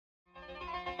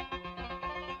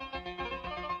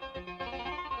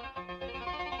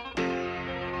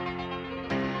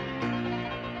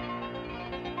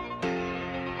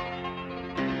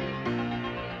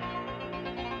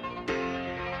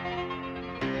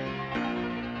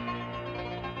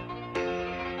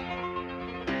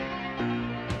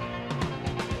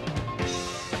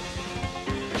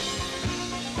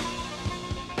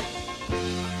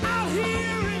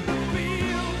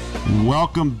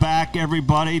Welcome back,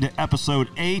 everybody, to episode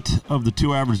 8 of the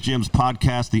Two Average Gyms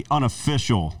podcast, the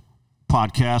unofficial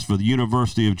podcast for the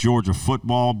University of Georgia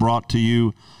football, brought to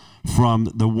you from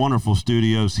the wonderful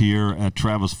studios here at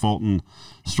Travis Fulton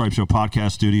Stripe Show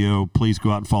Podcast Studio. Please go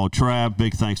out and follow Trav.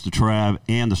 Big thanks to Trav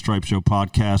and the Stripe Show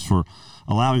Podcast for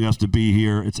allowing us to be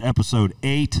here. It's episode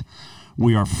 8.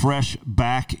 We are fresh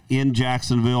back in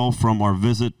Jacksonville from our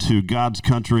visit to God's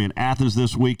country in Athens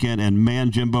this weekend. And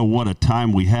man, Jimbo, what a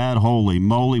time we had. Holy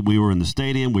moly. We were in the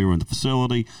stadium. We were in the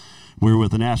facility. We were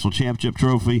with the National Championship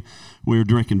Trophy. We were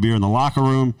drinking beer in the locker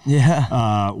room.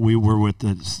 Yeah. We were with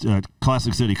the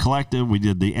Classic City Collective. We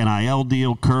did the NIL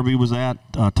deal. Kirby was at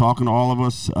talking to all of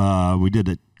us. We did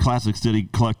the Classic City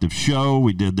Collective show.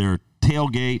 We did their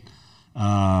tailgate.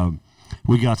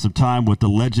 We got some time with the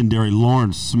legendary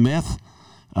Lauren Smith,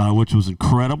 which was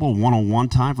incredible. One-on-one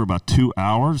time for about 2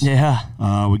 hours.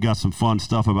 Yeah. We got some fun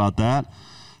stuff about that.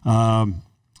 And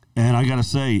I got to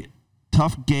say,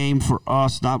 tough game for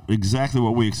us. Not exactly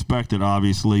what we expected,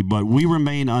 obviously, but we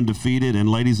remain undefeated. And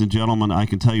ladies and gentlemen, I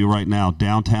can tell you right now,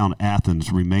 downtown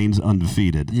Athens remains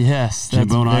undefeated. Yes,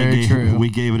 that's Jimbo and very true. We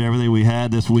gave it everything we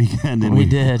had this weekend. And we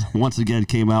did. Once again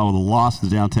came out with a loss to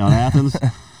downtown Athens.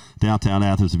 Downtown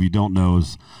Athens, if you don't know,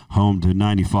 is home to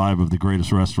 95 of the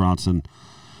greatest restaurants and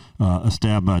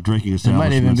drinking establishments. It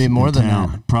might even be more than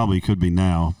that. Probably could be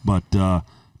now, but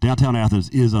downtown Athens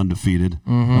is undefeated.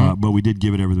 But we did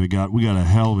give it everything we got. We got a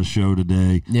hell of a show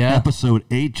today. Yeah. Episode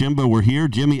 8, Jimbo, we're here.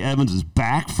 Jimmy Evans is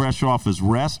back, fresh off his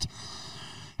rest.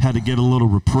 Had to get a little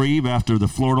reprieve after the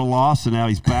Florida loss, and now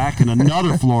he's back in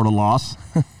another Florida loss.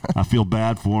 I feel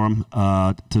bad for him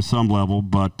to some level,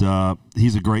 but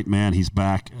he's a great man. He's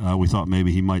back. We thought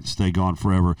maybe he might stay gone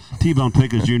forever. T-Bone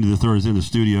Pickens Jr. III is in the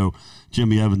studio.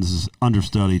 Jimmy Evans is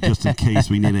understudy just in case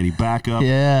we need any backup.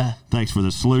 Yeah. Thanks for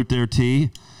the salute there, T.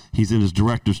 He's in his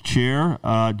director's chair.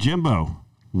 Jimbo,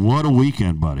 what a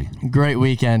weekend, buddy. Great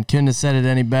weekend. Couldn't have said it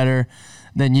any better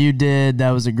than you did.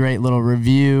 That was a great little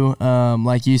review.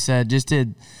 Like you said, just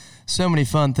did so many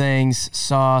fun things,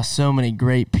 saw so many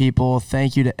great people.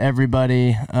 Thank you to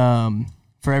everybody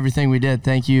for everything we did.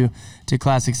 Thank you to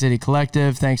Classic City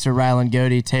Collective. Thanks to Ryland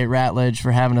Godey, Tate Ratledge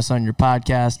for having us on your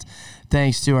podcast.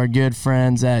 Thanks to our good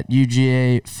friends at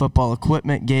UGA Football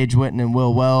Equipment, Gage Witten and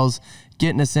Will Wells,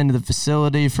 getting us into the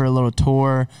facility for a little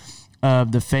tour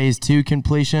of the Phase 2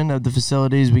 completion of the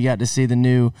facilities. We got to see the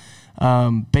new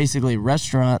basically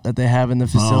restaurant that they have in the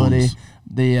facility,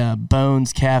 the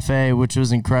Bones Cafe, which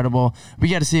was incredible. We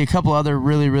got to see a couple other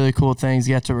really, really cool things.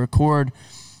 Got to record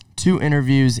 2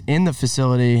 interviews in the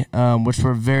facility, which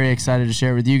we're very excited to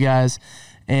share with you guys.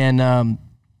 And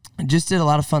just did a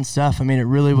lot of fun stuff. I mean, it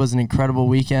really was an incredible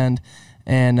weekend.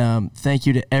 And thank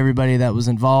you to everybody that was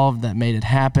involved, that made it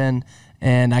happen.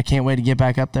 And I can't wait to get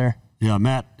back up there. Yeah,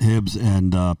 Matt Hibbs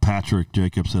and Patrick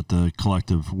Jacobs at the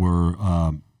Collective were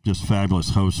just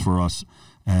fabulous hosts for us,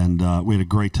 and we had a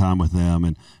great time with them,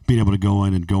 and being able to go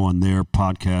in and go on their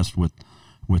podcast with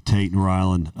Tate and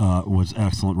Ryland was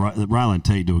excellent. Ryland and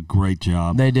Tate do a great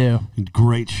job. They do.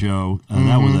 Great show.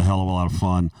 That was a hell of a lot of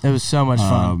fun. It was so much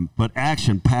fun. But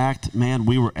action-packed, man,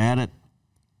 we were at it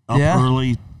up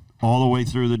early, all the way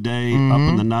through the day, up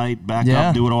in the night, back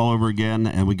up, do it all over again,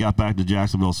 and we got back to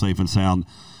Jacksonville safe and sound,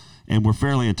 and we're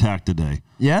fairly intact today.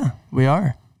 Yeah, we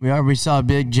are. We saw a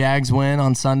big Jags win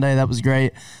on Sunday. That was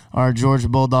great. Our Georgia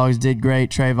Bulldogs did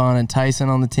great. Trayvon and Tyson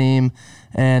on the team.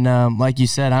 And like you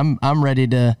said, I'm ready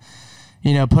to,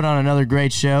 put on another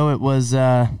great show. It was,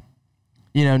 not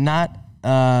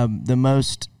the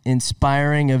most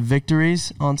inspiring of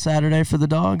victories on Saturday for the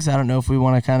Dogs. I don't know if we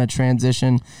want to kind of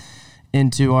transition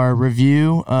into our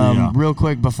review. Real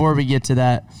quick, before we get to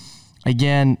that,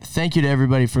 again, thank you to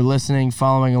everybody for listening,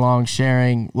 following along,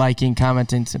 sharing, liking,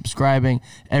 commenting, subscribing,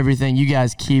 everything. You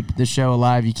guys keep the show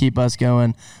alive. You keep us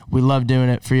going. We love doing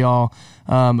it for y'all.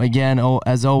 Again,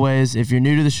 as always, if you're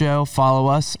new to the show, follow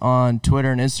us on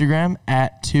Twitter and Instagram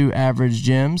at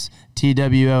 2AverageGyms,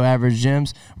 TWO Average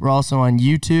Gyms. We're also on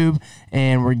YouTube,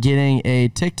 and we're getting a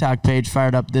TikTok page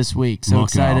fired up this week. So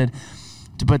excited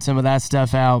to put some of that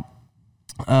stuff out.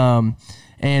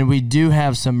 And we do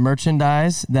have some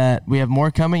merchandise that we have more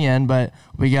coming in, but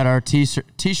we got our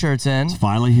T-shirts in. It's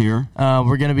finally here.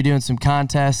 We're going to be doing some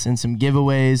contests and some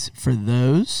giveaways for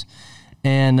those.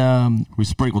 And we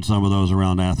sprinkled some of those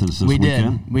around Athens this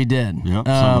weekend. We did. Yep.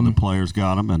 Some of the players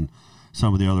got them, and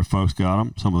some of the other folks got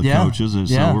them. Some of the coaches, and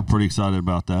so we're pretty excited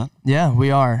about that. Yeah, we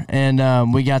are.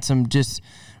 And we got some just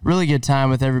really good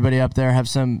time with everybody up there. Have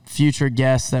some future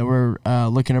guests that we're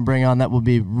looking to bring on that will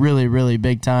be really, really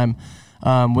big time.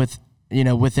 With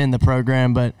within the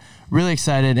program, but really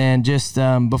excited. And just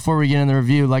before we get in the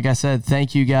review, like I said,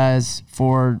 thank you guys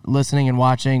for listening and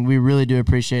watching. We really do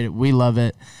appreciate it. We love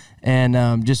it.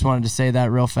 And just wanted to say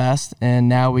that real fast. And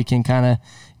now we can kind of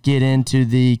get into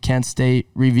the Kent State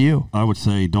review. I would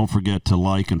say don't forget to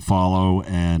like and follow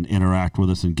and interact with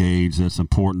us, engage. That's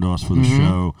important to us for the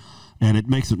show, and it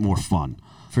makes it more fun.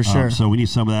 For sure. So we need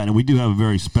some of that. And we do have a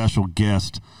very special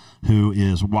guest who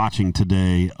is watching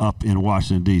today up in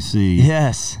Washington, D.C.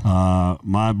 Yes.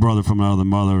 My brother from another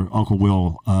mother, Uncle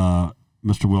Will,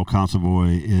 Mr. Will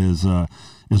Consovoy,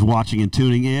 is watching and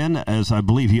tuning in, as I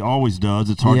believe he always does.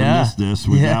 It's hard to miss this.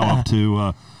 We're now up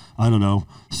to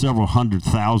several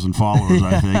 100,000 followers,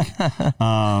 I think.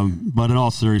 But in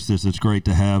all seriousness, it's great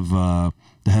to have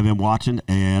him watching,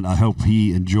 and I hope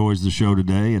he enjoys the show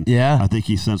today. And I think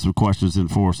he sent some questions in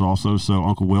for us also. So,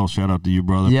 Uncle Will, shout out to you,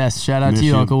 brother. Yes, shout out to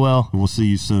you, Uncle Will. We'll see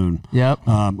you soon. Yep.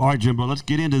 All right, Jimbo, let's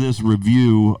get into this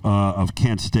review of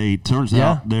Kent State. Turns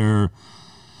out they're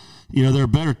a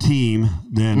better team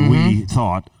than we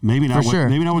thought. Maybe not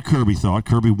what Kirby thought.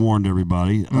 Kirby warned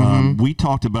everybody. We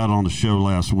talked about it on the show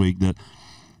last week that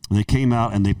they came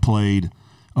out and they played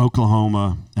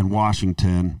Oklahoma and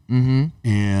Washington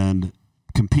and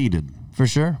competed. For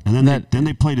sure. And then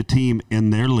they played a team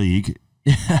in their league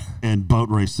and boat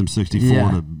raced them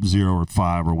 64-0 or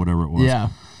 5 or whatever it was. Yeah.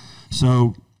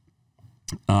 So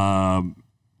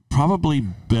probably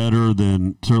better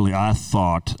than certainly I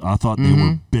thought. I thought they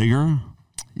were bigger.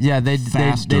 Yeah, they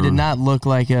did not look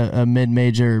like a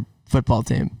mid-major football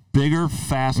team. Bigger,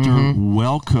 faster,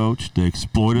 well-coached. They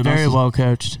exploited us. Very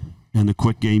well-coached. In the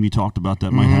quick game you talked about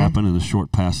that might happen, and the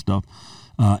short pass stuff,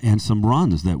 and some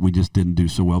runs that we just didn't do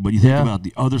so well. But you think about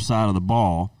the other side of the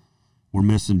ball, we're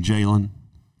missing Jalen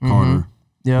Carter.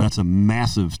 Yep. That's a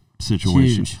massive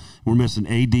situation. Huge. We're missing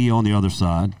AD on the other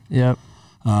side. Yep.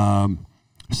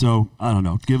 So, I don't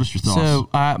know. Give us your thoughts.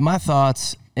 So, my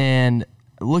thoughts, and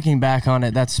looking back on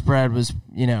it, that spread was,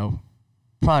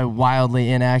 probably wildly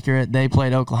inaccurate. They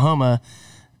played Oklahoma,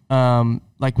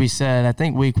 like we said, I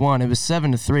think week 1, it was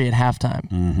 7-3 at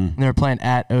halftime. And they were playing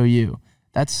at OU.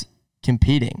 That's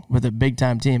competing with a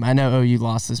big-time team. I know OU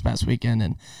lost this past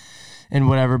weekend and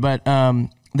whatever, but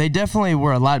they definitely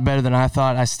were a lot better than I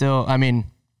thought.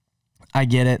 I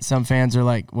get it. Some fans are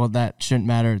like, well, that shouldn't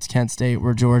matter. It's Kent State.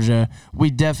 We're Georgia. We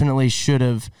definitely should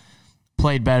have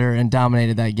played better and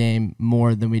dominated that game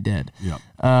more than we did. Yep.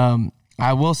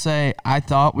 I will say I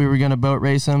thought we were going to boat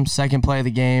race them. Second play of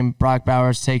the game, Brock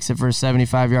Bowers takes it for a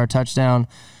 75-yard touchdown.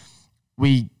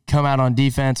 We come out on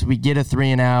defense. We get a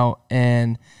 3-and-out,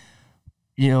 and,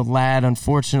 Ladd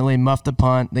unfortunately muffed the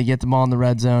punt. They get the ball in the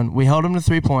red zone. We held them to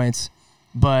 3 points,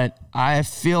 but I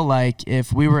feel like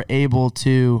if we were able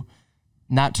to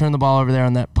not turn the ball over there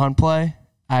on that punt play,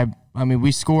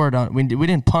 we scored on. We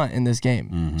didn't punt in this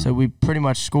game, so we pretty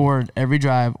much scored every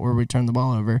drive or we turned the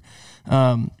ball over.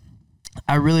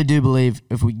 I really do believe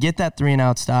if we get that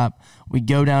 3-and-out stop, we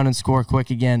go down and score quick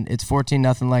again. It's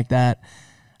 14-0 like that.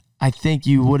 I think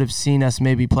you would have seen us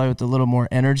maybe play with a little more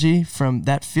energy from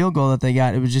that field goal that they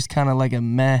got. It was just kind of like a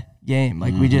meh game.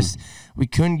 Like we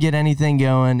couldn't get anything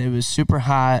going. It was super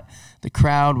hot. The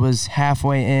crowd was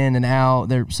halfway in and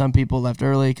out. Some people left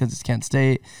early because it's Kent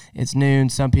State. It's noon.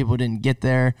 Some people didn't get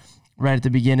there right at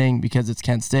the beginning because it's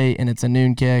Kent State and it's a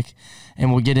noon kick.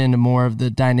 And we'll get into more of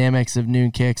the dynamics of noon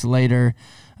kicks later.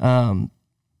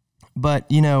 But,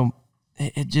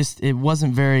 it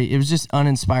was just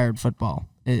uninspired football.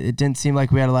 It didn't seem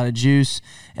like we had a lot of juice.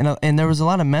 And there was a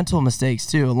lot of mental mistakes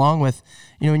too, along with,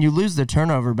 when you lose the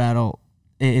turnover battle,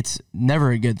 it's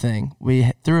never a good thing.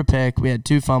 We threw a pick. We had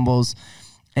 2 fumbles.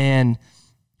 And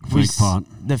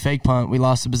the fake punt, we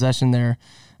lost the possession there.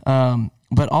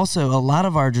 But also a lot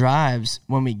of our drives,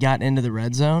 when we got into the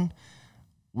red zone,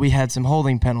 we had some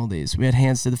holding penalties. We had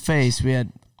hands to the face. We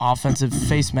had offensive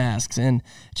face masks and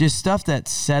just stuff that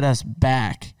set us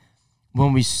back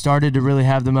when we started to really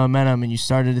have the momentum and you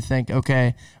started to think,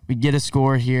 okay, we get a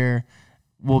score here,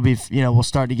 we'll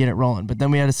start to get it rolling. But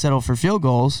then we had to settle for field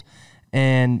goals,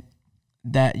 and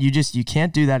that you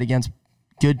can't do that against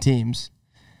good teams.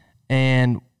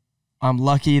 And I'm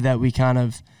lucky that we kind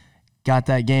of got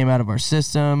that game out of our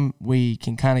system. We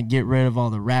can kind of get rid of all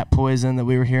the rat poison that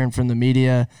we were hearing from the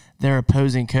media. Their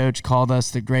opposing coach called us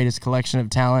the greatest collection of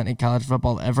talent in college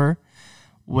football ever,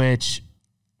 which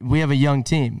we have a young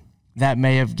team. That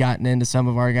may have gotten into some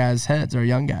of our guys' heads, our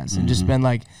young guys, and just been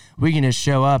like, we can just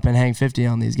show up and hang 50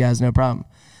 on these guys, no problem.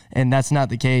 And that's not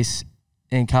the case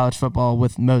in college football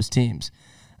with most teams.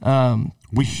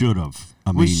 We should have.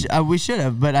 We should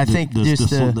have, but I think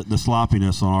the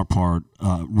sloppiness on our part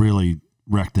really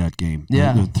wrecked that game.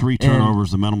 Yeah. The 3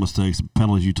 turnovers, the mental mistakes, the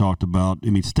penalties you talked about. I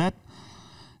mean, Stet,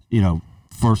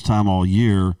 first time all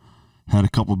year, had a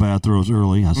couple bad throws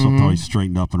early. I thought he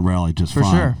straightened up and rallied just fine. For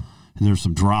sure. And there's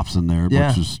some drops in there,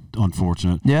 which is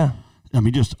unfortunate. Yeah. I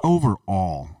mean, just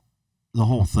overall, the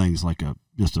whole thing's like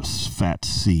just a fat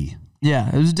C.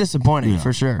 Yeah, it was disappointing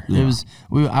for sure. Yeah. It was.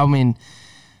 I mean,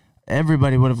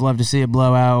 everybody would have loved to see a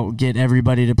blowout, get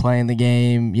everybody to play in the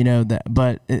game,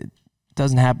 but it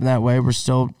doesn't happen that way. We're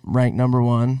still ranked number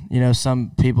 1.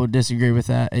 Some people disagree with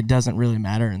that. It doesn't really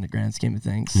matter in the grand scheme of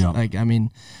things. Yeah.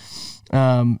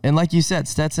 And like you said,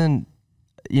 Stetson,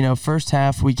 first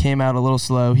half we came out a little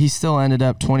slow. He still ended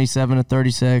up 27 of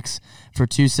 36 for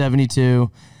 272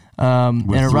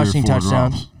 and a rushing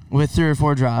touchdown with 3 or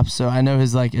 4 drops. So I know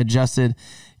his adjusted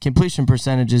completion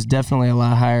percentage is definitely a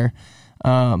lot higher.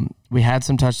 We had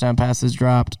some touchdown passes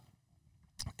dropped.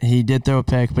 He did throw a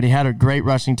pick, but he had a great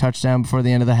rushing touchdown before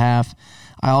the end of the half.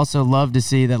 I also love to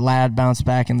see that Ladd bounced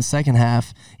back in the second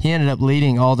half. He ended up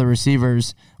leading all the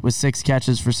receivers with 6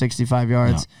 catches for 65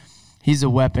 yards. Yeah. He's a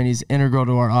weapon. He's integral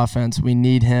to our offense. We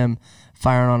need him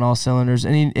firing on all cylinders,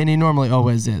 and he normally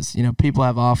always is. People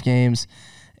have off games,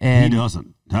 and he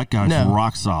doesn't. That guy's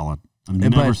rock solid. I've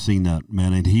never seen that,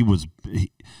 man. And he was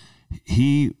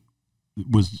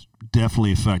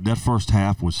definitely effective. That first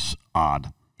half was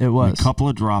odd. It was a couple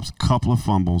of drops, couple of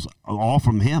fumbles, all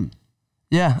from him.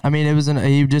 Yeah, I mean,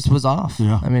 he just was off.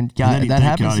 Yeah. I mean, that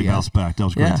happens. He bounced back. That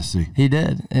was great to see. He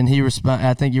did, and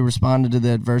I think he responded to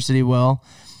the adversity well,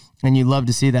 and you love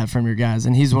to see that from your guys.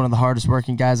 And he's one of the hardest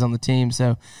working guys on the team.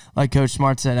 So, like Coach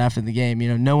Smart said after the game,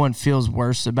 no one feels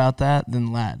worse about that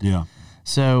than Ladd. Yeah.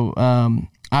 So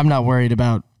I'm not worried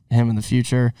about him in the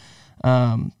future.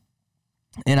 And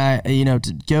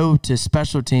to go to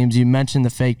special teams, you mentioned the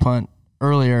fake punt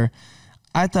earlier.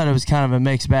 I thought it was kind of a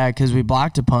mixed bag because we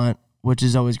blocked a punt, which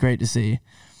is always great to see.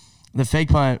 The fake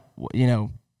punt,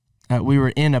 we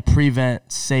were in a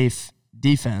prevent safe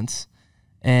defense,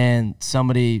 and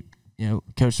somebody,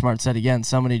 Coach Smart said again,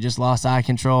 somebody just lost eye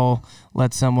control,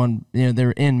 let someone, they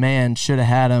were in man, should have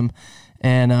had him.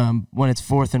 And when it's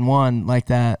 4th and 1 like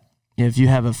that, if you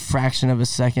have a fraction of a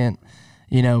second,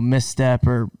 misstep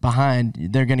or behind,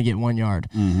 they're going to get 1 yard.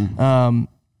 Mm-hmm.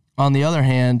 On the other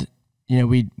hand,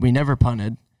 we never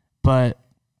punted, but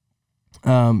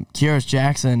Kyrus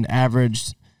Jackson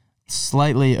averaged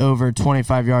slightly over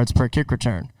 25 yards per kick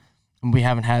return. And we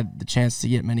haven't had the chance to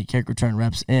get many kick return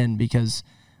reps in because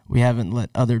we haven't let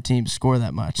other teams score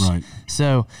that much. Right.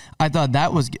 So I thought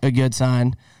that was a good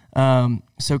sign.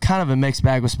 So kind of a mixed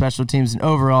bag with special teams. And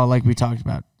overall, like we talked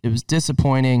about, it was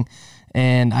disappointing.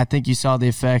 And I think you saw the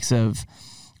effects of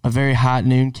a very hot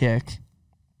noon kick.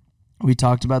 We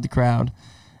talked about the crowd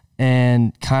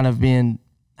and kind of being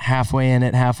halfway in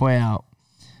it, halfway out.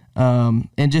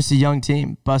 And just a young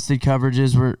team. Busted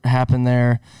coverages were happening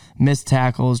there, missed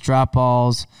tackles, drop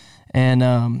balls. And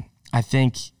I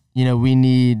think, we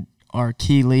need our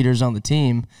key leaders on the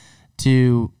team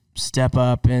to step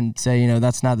up and say,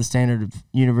 that's not the standard of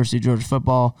University of Georgia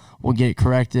football. We'll get it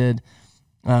corrected.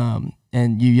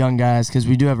 And you young guys, because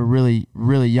we do have a really,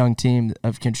 really young team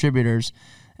of contributors.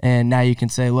 And now you can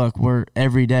say, look,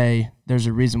 every day, there's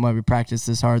a reason why we practice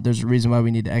this hard. There's a reason why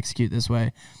we need to execute this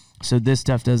way. So this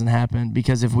stuff doesn't happen.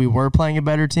 Because if we were playing a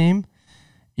better team,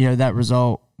 that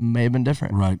result may have been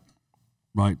different.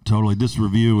 Right, totally. This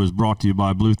review is brought to you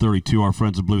by Blue 32, our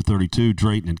friends at Blue 32,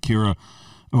 Drayton and Kira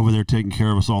over there taking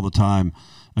care of us all the time.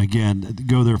 Again,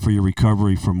 go there for your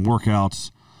recovery from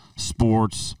workouts,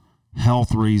 sports,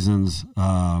 health reasons,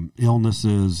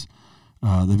 illnesses.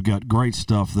 They've got great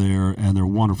stuff there, and they're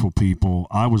wonderful people.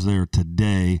 I was there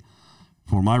today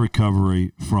for my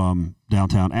recovery from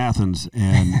downtown Athens,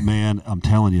 and man, I'm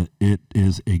telling you, it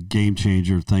is a game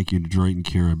changer. Thank you to Drayton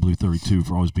Kira at Blue 32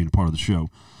 for always being a part of the show.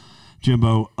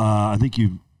 Jimbo, I think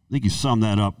you summed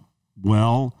that up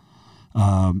well.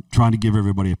 Trying to give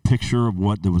everybody a picture of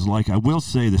what it was like. I will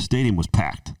say the stadium was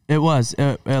packed. It was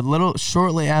a little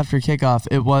shortly after kickoff.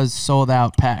 It was sold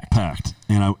out, packed.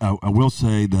 And I will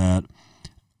say that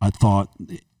I thought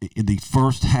in the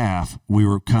first half we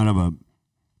were kind of a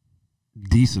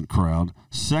decent crowd.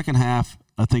 Second half,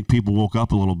 I think people woke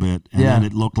up a little bit, and then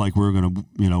it looked like we were going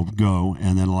to go,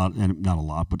 and then not a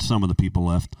lot, but some of the people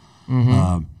left.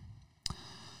 Mm-hmm.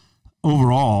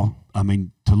 Overall, I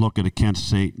mean, to look at a Kent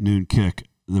State noon kick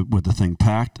with the thing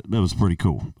packed, that was pretty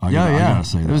cool. I gotta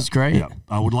say that. It was great. Yeah.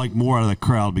 I would like more out of that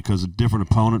crowd because a different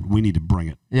opponent, we need to bring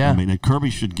it. Yeah. I mean, and Kirby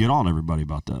should get on everybody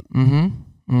about that.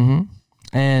 Mm-hmm. Mm-hmm.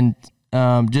 And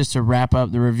just to wrap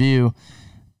up the review,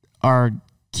 our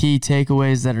key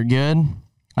takeaways that are good,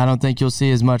 I don't think you'll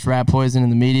see as much rat poison in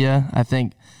the media. I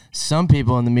think some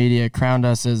people in the media crowned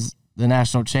us as the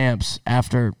national champs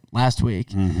after last week.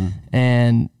 Mm-hmm.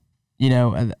 And,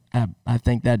 I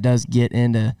think that does get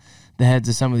into the heads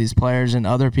of some of these players and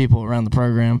other people around the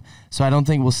program. So I don't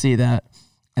think we'll see that.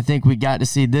 I think we got to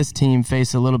see this team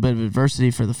face a little bit of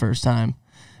adversity for the first time,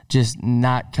 just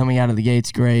not coming out of the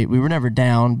gates great. We were never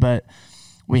down, but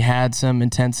we had some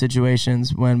intense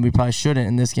situations when we probably shouldn't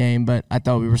in this game, but I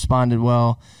thought we responded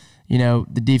well.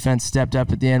 The defense stepped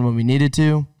up at the end when we needed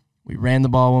to. We ran the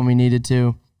ball when we needed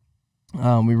to.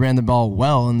 We ran the ball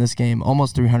well in this game,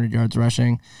 almost 300 yards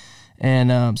rushing.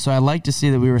 And so I like to see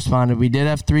that we responded. We did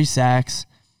have 3 sacks.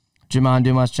 Jamon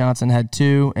Dumas-Johnson had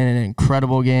 2 in an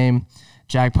incredible game.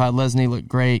 Jack Podlesny looked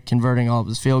great, converting all of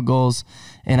his field goals.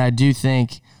 And I do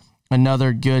think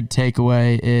another good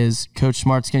takeaway is Coach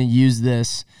Smart's going to use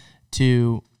this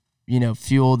to,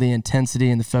 fuel the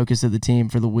intensity and the focus of the team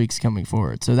for the weeks coming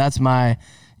forward. So that's my,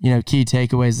 key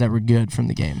takeaways that were good from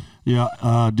the game.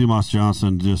 Yeah, Dumas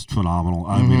Johnson, just phenomenal.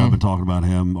 I mean, I've been talking about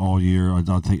him all year. I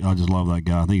just love that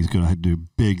guy. I think he's going to do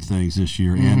big things this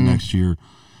year and next year.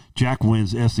 Jack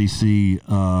wins SEC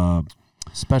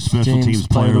Special Teams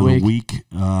Player of the Week.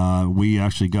 We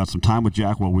actually got some time with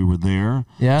Jack while we were there.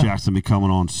 Yeah. Jack's going to be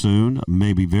coming on soon,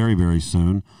 maybe very, very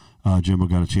soon. Jimbo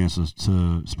got a chance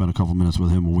to spend a couple minutes with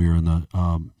him when we were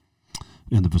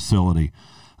in the facility.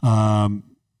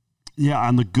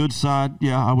 On the good side,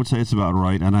 I would say it's about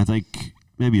right. And I think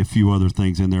maybe a few other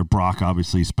things in there. Brock,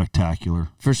 obviously, spectacular.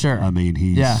 For sure. I mean,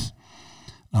 he's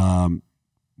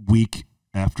week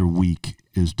after week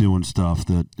is doing stuff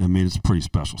that, it's pretty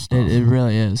special stuff. It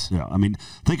really is. Yeah,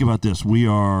 think about this. We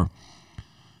are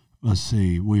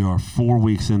 4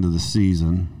 weeks into the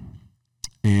season,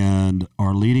 and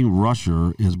our leading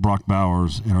rusher is Brock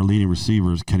Bowers, and our leading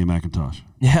receiver is Kenny McIntosh.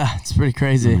 Yeah, it's pretty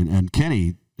crazy. And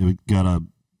Kenny got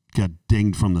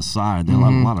dinged from the side. There were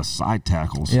a lot of side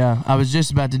tackles. Yeah, I was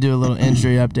just about to do a little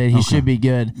injury update. He should be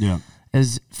good. Yeah.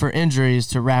 As for injuries,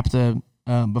 to wrap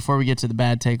before we get to the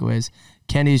bad takeaways,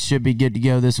 Kenny should be good to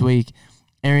go this week.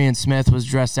 Arian Smith was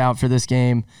dressed out for this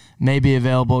game, may be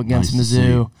available against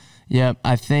Mizzou. Yep,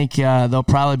 I think they'll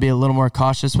probably be a little more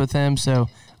cautious with him, so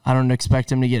I don't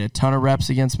expect him to get a ton of reps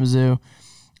against Mizzou.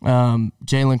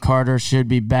 Jalen Carter should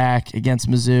be back against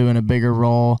Mizzou in a bigger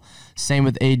role. Same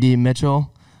with A.D.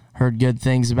 Mitchell. Heard good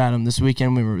things about him this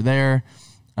weekend. We were there.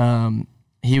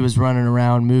 He was running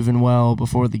around, moving well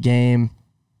before the game.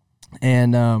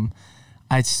 And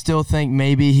I still think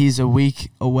maybe he's a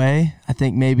week away. I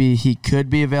think maybe he could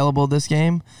be available this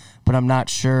game, but I'm not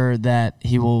sure that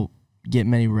he will get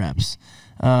many reps.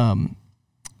 But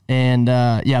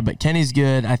Kenny's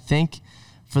good. I think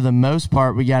for the most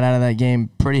part, we got out of that game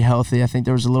pretty healthy. I think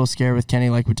there was a little scare with Kenny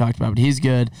like we talked about, but he's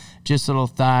good. Just a little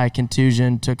thigh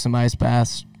contusion, took some ice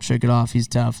baths, shook it off. He's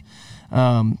tough.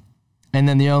 And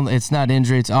then it's not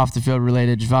injury, it's off the field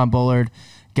related. Javon Bullard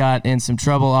got in some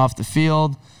trouble off the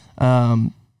field.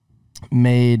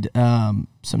 Made some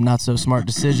not so smart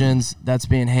decisions. That's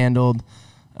being handled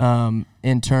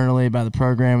internally by the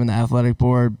program and the athletic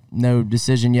board. No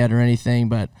decision yet or anything,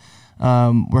 but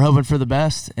we're hoping for the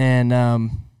best,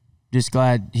 and just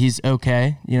glad he's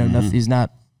okay. Nothing, he's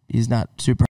not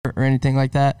super hurt or anything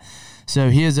like that. So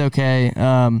he is okay.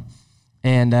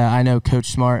 And I know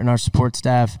Coach Smart and our support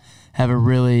staff have a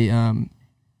really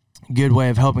good way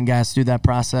of helping guys through that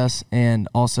process and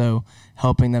also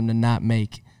helping them to not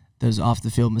make those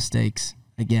off-the-field mistakes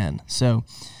again. So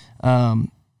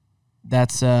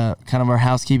that's kind of our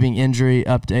housekeeping injury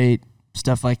update,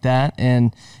 stuff like that.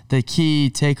 And the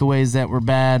key takeaways that were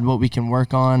bad, what we can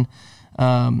work on.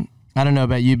 I don't know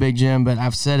about you, Big Jim, but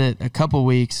I've said it a couple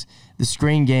weeks. The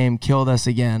screen game killed us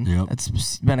again. Yep.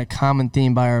 It's been a common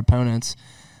theme by our opponents.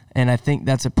 And I think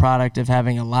that's a product of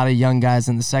having a lot of young guys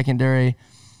in the secondary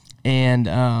and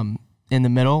in the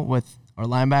middle with our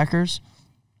linebackers.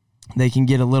 They can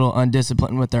get a little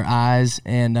undisciplined with their eyes,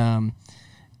 and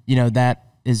that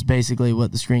is basically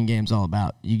what the screen game's all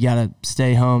about. You got to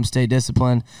stay home, stay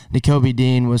disciplined. N'Kobe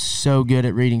Dean was so good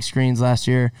at reading screens last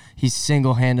year. He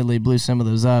single-handedly blew some of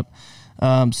those up.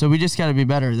 So we just got to be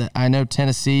better. I know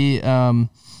Tennessee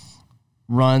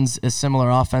runs a similar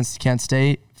offense to Kent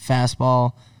State,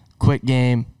 fastball, quick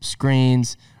game,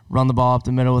 screens, run the ball up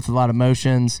the middle with a lot of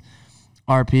motions,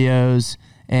 RPOs,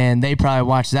 and they probably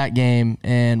watched that game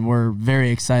and were very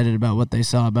excited about what they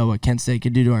saw, about what Kent State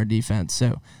could do to our defense.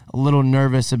 So a little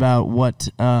nervous about what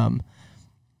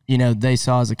they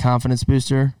saw as a confidence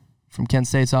booster from Kent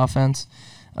State's offense.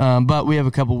 But we have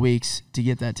a couple weeks to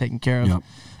get that taken care of. Yep.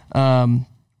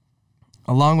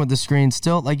 Along with the screen,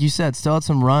 still, like you said, still had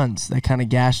some runs that kind of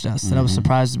gashed us that I was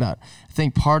surprised about. I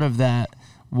think part of that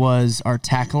was our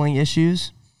tackling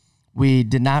issues. We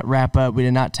did not wrap up. We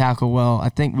did not tackle well. I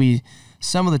think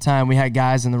some of the time we had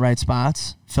guys in the right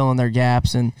spots, filling their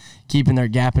gaps and keeping their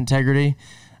gap integrity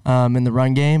in the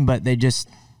run game, but they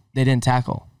didn't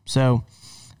tackle. So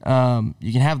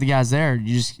you can have the guys there.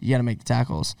 You got to make the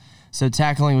tackles. So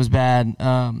tackling was bad.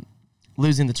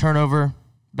 Losing the turnover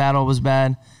battle was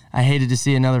bad. I hated to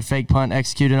see another fake punt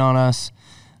executed on us.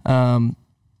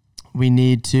 We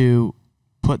need to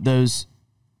put those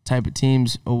type of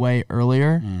teams away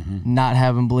earlier, not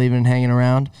have them believing and hanging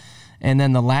around. And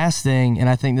then the last thing, and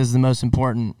I think this is the most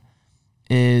important,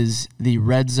 is the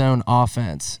red zone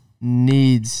offense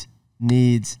needs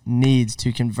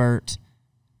to convert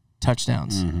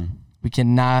touchdowns. We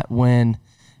cannot win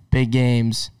big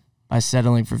games by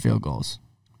settling for field goals.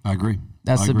 I agree.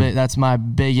 That's my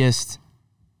biggest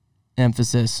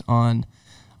emphasis on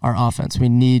our offense. We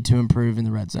need to improve in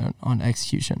the red zone on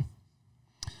execution.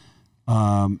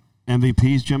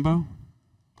 MVPs, Jimbo?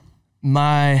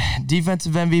 My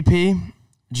defensive MVP,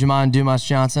 Jamon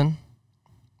Dumas-Johnson.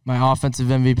 My offensive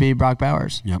MVP, Brock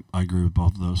Bowers. Yep, I agree with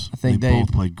both of those. I think they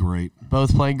both played great.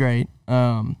 Both played great.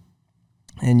 And,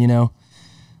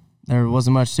 there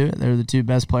wasn't much to it. They were the two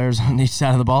best players on each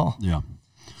side of the ball. Yeah.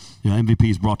 Yeah, MVP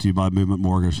is brought to you by Movement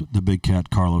Mortgage, the big cat,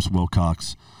 Carlos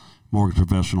Wilcox, mortgage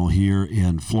professional here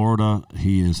in Florida.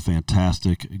 He is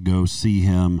fantastic. Go see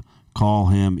him, call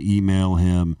him, email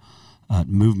him at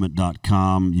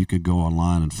movement.com. You could go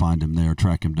online and find him there,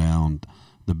 track him down.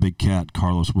 The big cat,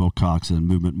 Carlos Wilcox, and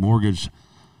Movement Mortgage.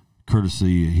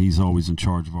 Courtesy, he's always in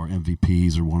charge of our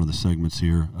MVPs or one of the segments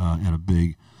here, and a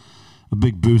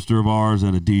big booster of ours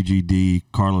and a DGD.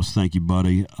 Carlos, thank you,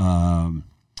 buddy.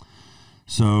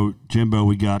 So, Jimbo,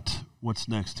 we got what's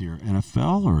next here?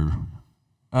 NFL or?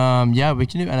 Yeah, we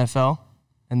can do NFL,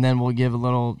 and then we'll give a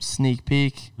little sneak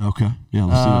peek. Okay, yeah,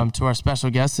 let's do it. To our special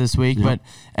guest this week. Yep. But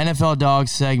NFL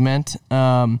Dogs segment,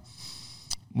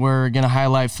 we're going to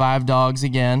highlight 5 dogs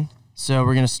again. So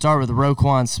we're going to start with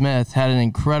Roquan Smith. Had an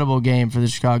incredible game for the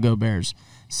Chicago Bears.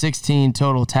 16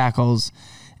 total tackles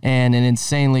and an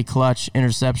insanely clutch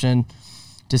interception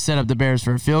to set up the Bears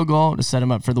for a field goal, to set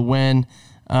them up for the win.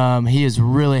 He is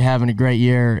really having a great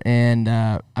year, and,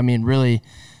 really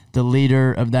the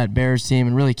leader of that Bears team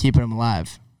and really keeping them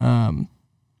alive.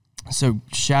 So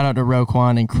shout out to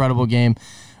Roquan, incredible game.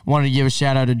 Wanted to give a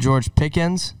shout out to George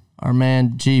Pickens, our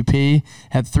man GP.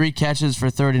 Had 3 catches for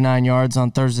 39 yards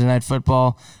on Thursday Night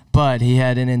Football, but he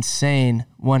had an insane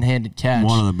one-handed catch.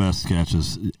 One of the best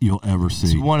catches you'll ever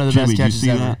see. It's one of the Jimmy, best catches did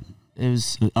you see ever. That? It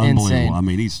was unbelievable. insane. I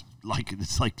mean, it's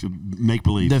like make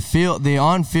believe. The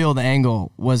on-field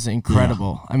angle was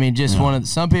incredible. Yeah. I mean, just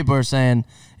some people are saying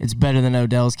it's better than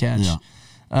Odell's catch.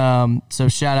 Yeah. So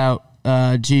shout out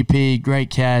GP, great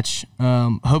catch.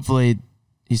 Hopefully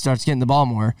he starts getting the ball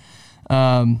more.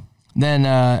 Then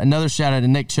another shout out to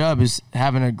Nick Chubb, who's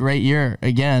having a great year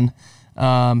again.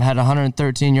 Had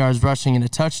 113 yards rushing and a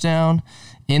touchdown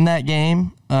in that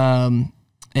game.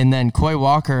 And then Quay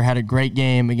Walker had a great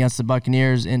game against the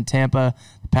Buccaneers in Tampa.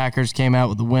 The Packers came out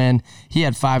with the win. He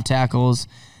had 5 tackles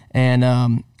and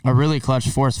a really clutch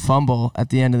forced fumble at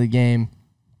the end of the game,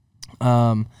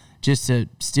 just to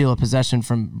steal a possession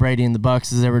from Brady and the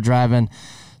Bucs as they were driving.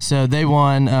 So they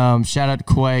won. Shout out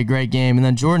to Quay, great game. And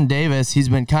then Jordan Davis, he's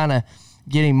been kind of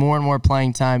getting more and more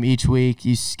playing time each week.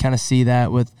 You kind of see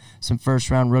that with some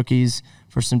first-round rookies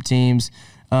for some teams.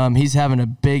 He's having a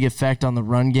big effect on the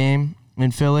run game in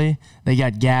Philly. They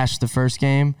got gashed the first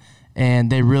game,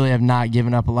 and they really have not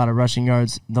given up a lot of rushing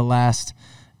yards the last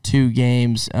 2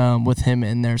 games with him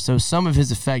in there. So some of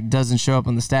his effect doesn't show up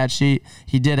on the stat sheet.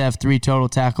 He did have 3 total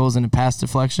tackles and a pass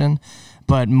deflection,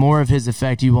 but more of his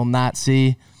effect you will not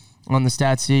see on the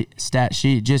stat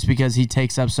sheet just because he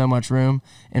takes up so much room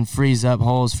and frees up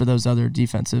holes for those other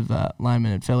defensive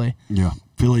linemen in Philly. Yeah,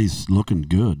 Philly's looking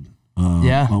good.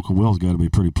 Yeah. Uncle Will's got to be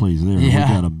pretty pleased there. Yeah.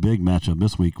 We got a big matchup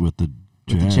this week with the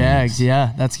Jags. With the Jags,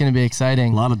 yeah. That's going to be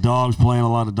exciting. A lot of dogs playing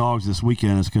a lot of dogs this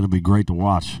weekend. It's going to be great to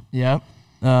watch. Yep.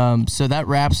 So that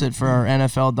wraps it for our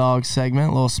NFL Dogs segment,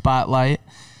 a little spotlight.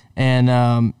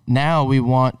 And now we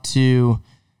want to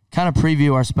kind of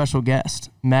preview our special guest,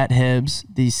 Matt Hibbs,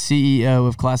 the CEO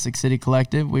of Classic City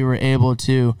Collective. We were able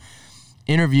to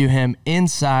interview him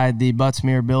inside the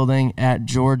Buttsmere building at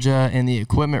Georgia in the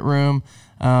equipment room.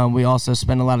 We also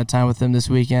spent a lot of time with him this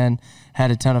weekend, had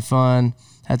a ton of fun,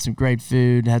 had some great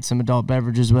food, had some adult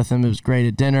beverages with him. It was great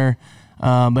at dinner.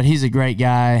 But he's a great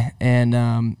guy,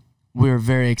 and we were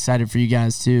very excited for you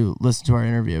guys to listen to our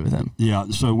interview with him. Yeah,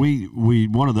 so we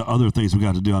one of the other things we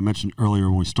got to do, I mentioned earlier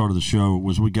when we started the show,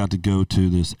 was we got to go to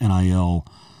this NIL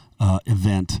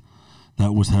event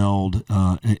that was held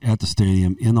at the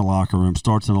stadium in the locker room.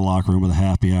 Starts in the locker room with a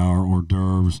happy hour, hors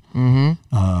d'oeuvres,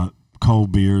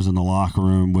 cold beers in the locker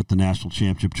room with the national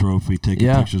championship trophy,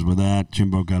 taking pictures with that.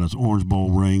 Jimbo got his Orange Bowl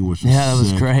ring, which was that was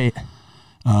sick. great.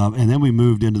 And then we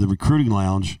moved into the recruiting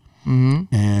lounge,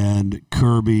 and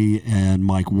Kirby and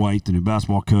Mike White, the new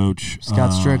basketball coach,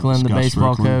 Scott Strickland, the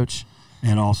baseball coach,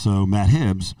 and also Matt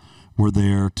Hibbs were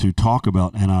there to talk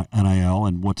about NIL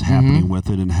and what's happening with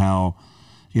it, and how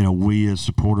we as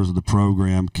supporters of the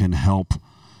program can help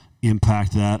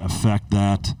impact that, affect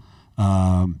that.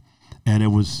 And it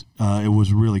was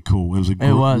really cool. It was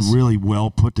a really well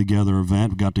put together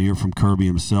event. We got to hear from Kirby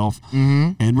himself,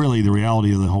 and really the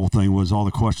reality of the whole thing was all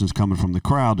the questions coming from the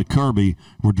crowd to Kirby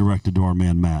were directed to our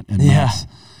man Matt. And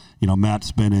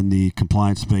Matt's been in the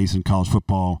compliance space in college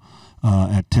football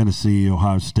at Tennessee,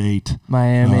 Ohio State,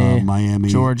 Miami,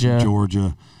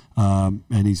 Georgia.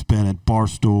 And he's been at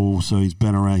Barstool, so he's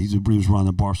been around. He was running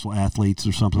the Barstool Athletes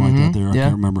or something like that there. I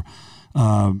can't remember.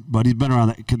 But he's been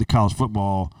around the college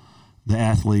football, the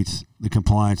athletes, the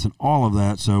compliance, and all of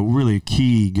that. So really a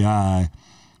key guy,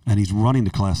 and he's running the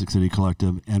Classic City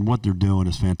Collective, and what they're doing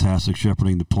is fantastic,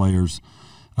 shepherding the players,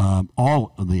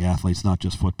 all of the athletes, not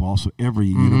just football, so every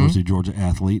University of Georgia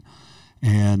athlete.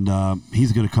 And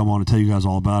he's going to come on and tell you guys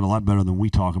all about it, a lot better than we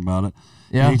talk about it.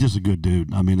 Yeah, and he's just a good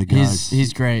dude. I mean, the guy's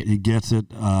he's great. He gets it,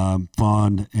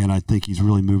 fun, and I think he's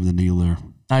really moving the needle there.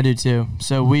 I do too.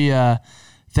 So we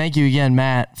thank you again,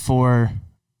 Matt, for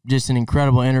just an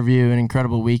incredible interview, an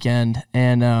incredible weekend.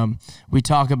 And we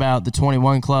talk about the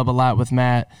 21 Club a lot with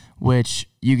Matt, which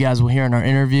you guys will hear in our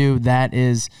interview. That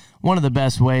is one of the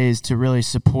best ways to really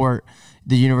support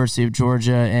the University of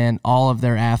Georgia and all of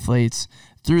their athletes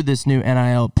through this new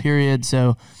NIL period.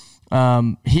 So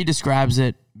he describes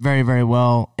it very, very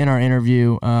well in our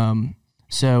interview.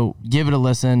 So give it a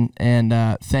listen,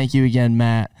 and thank you again,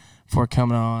 Matt, for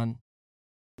coming on.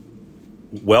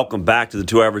 Welcome back to the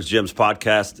Two Average Gyms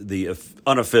podcast, the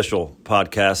unofficial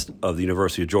podcast of the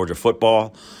University of Georgia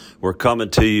football. We're coming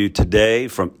to you today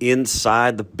from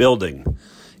inside the building,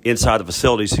 inside the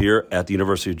facilities here at the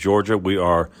University of Georgia. We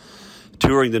are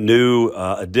touring the new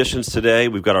additions today.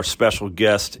 We've got our special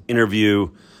guest interview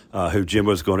who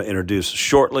Jimbo is going to introduce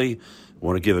shortly. I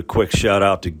want to give a quick shout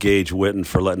out to Gage Witten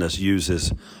for letting us use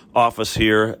his office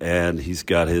here, and he's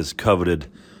got his coveted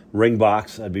ring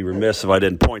box. I'd be remiss if I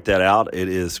didn't point that out. It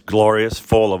is glorious,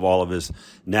 full of all of his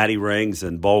natty rings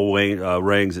and bowl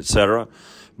rings, etc.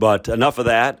 But enough of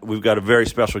that. We've got a very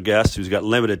special guest who's got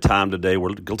limited time today.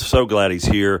 We're so glad he's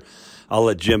here. I'll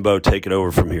let Jimbo take it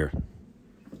over from here.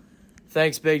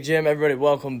 Thanks, Big Jim. Everybody,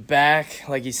 welcome back.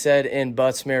 Like you said, in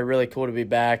Buttsmere, really cool to be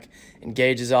back in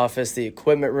Gage's office, the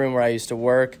equipment room where I used to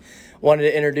work. Wanted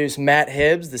to introduce Matt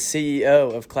Hibbs, the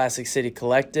CEO of Classic City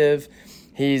Collective.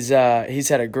 He's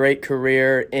had a great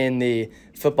career in the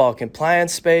football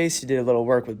compliance space. He did a little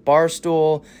work with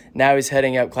Barstool. Now he's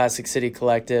heading up Classic City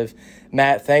Collective.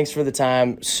 Matt, thanks for the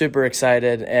time. Super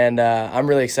excited, and I'm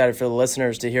really excited for the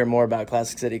listeners to hear more about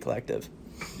Classic City Collective.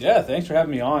 Yeah, thanks for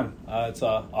having me on. It's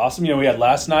awesome. We had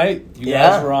last night. You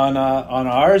guys were on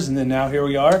ours, and then now here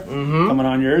we are coming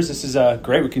on yours. This is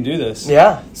great. We can do this.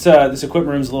 Yeah. So this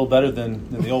equipment room is a little better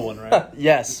than the old one, right?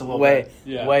 Yes, way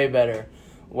better.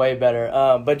 Way better.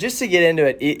 But just to get into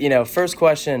it, first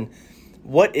question,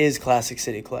 what is Classic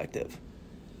City Collective?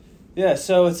 Yeah,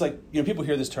 so it's like, people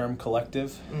hear this term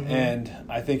collective, and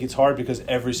I think it's hard because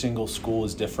every single school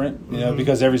is different,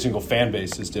 because every single fan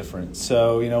base is different.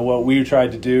 So, what we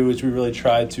tried to do is we really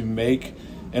tried to make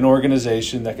an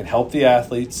organization that can help the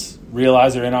athletes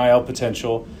realize their NIL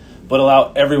potential, but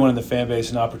allow everyone in the fan base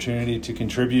an opportunity to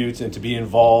contribute and to be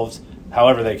involved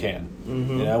however they can.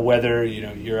 Whether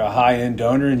you're a high-end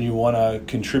donor and you want to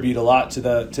contribute a lot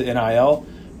to NIL,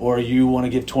 or you want to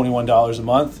give $21 a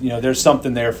month, there's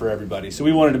something there for everybody. So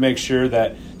we wanted to make sure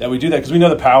that we do that because we know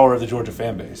the power of the Georgia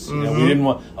fan base. We didn't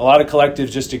want a lot of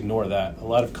collectives just ignore that. A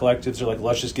lot of collectives are like,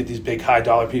 let's just get these big high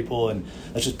dollar people and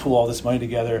let's just pull all this money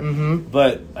together.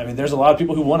 But there's a lot of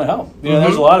people who want to help.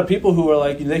 There's a lot of people who are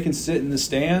like, they can sit in the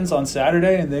stands on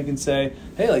Saturday and they can say,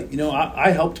 hey, I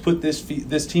helped put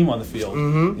this team on the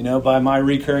field, by my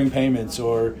recurring payments,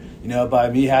 or by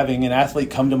me having an athlete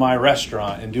come to my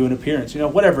restaurant and do an appearance,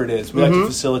 whatever it is. We like to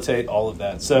facilitate all of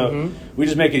that. So we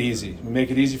just make it easy. We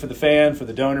make it easy for the fan, for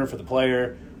the donor, for the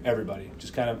player, everybody.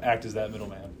 Just kind of act as that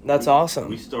middleman. That's awesome.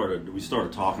 We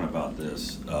started talking about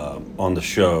this on the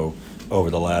show over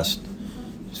the last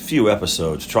few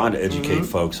episodes, trying to educate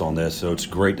folks on this. So it's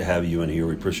great to have you in here.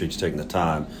 We appreciate you taking the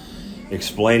time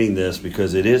explaining this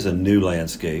because it is a new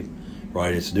landscape.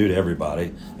 right? It's new to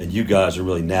everybody, and you guys are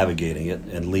really navigating it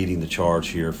and leading the charge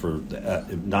here for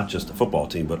not just the football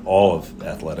team, but all of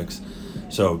athletics.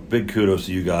 So big kudos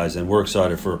to you guys, and we're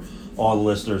excited for all the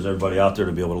listeners, everybody out there,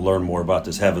 to be able to learn more about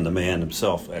this, having the man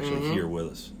himself actually here with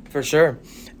us. For sure.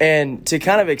 And to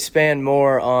kind of expand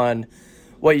more on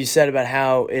what you said about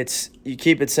how you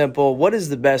keep it simple, what is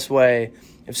the best way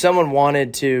if someone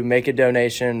wanted to make a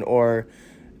donation or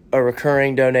a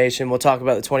recurring donation? We'll talk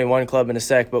about the 21 Club in a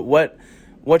sec, but what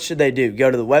should they do?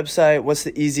 Go to the website? What's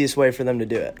the easiest way for them to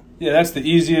do it? Yeah, that's the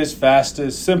easiest,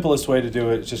 fastest, simplest way to do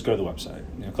it. Is just go to the website.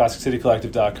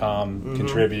 ClassicCityCollective.com,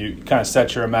 contribute, kind of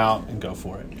set your amount and go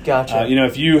for it. Gotcha.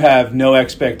 If you have no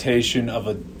expectation of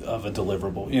a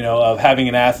deliverable, of having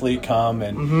an athlete come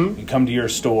and come to your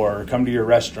store or come to your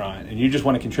restaurant, and you just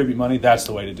want to contribute money, that's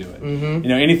the way to do it.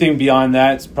 Anything beyond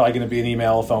that, it's probably going to be an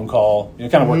email, a phone call,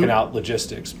 kind of working out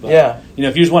logistics. But,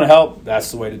 if you just want to help,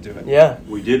 that's the way to do it. Yeah.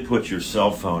 We did put your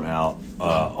cell phone out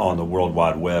on the World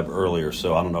Wide Web earlier,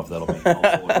 so I don't know if that'll be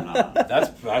helpful or not.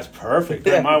 That's perfect.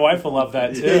 Yeah. My wife will love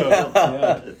that too.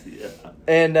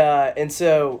 Yeah. And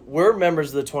so we're members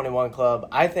of the 21 Club.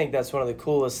 I think that's one of the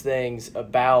coolest things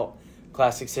about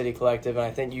Classic City Collective, and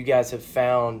I think you guys have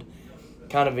found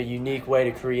kind of a unique way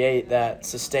to create that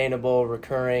sustainable,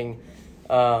 recurring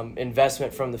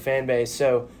investment from the fan base.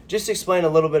 So just explain a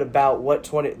little bit about what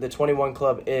the 21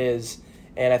 Club is,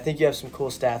 and I think you have some cool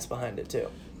stats behind it too.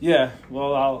 Yeah,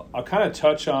 well, I'll kind of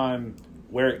touch on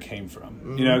where it came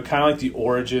from, kind of like the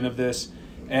origin of this.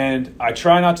 And I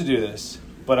try not to do this,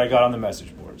 but I got on the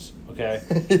message boards, okay?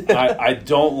 I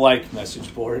don't like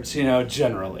message boards,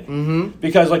 generally.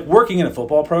 Because, working in a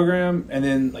football program and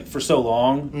then, for so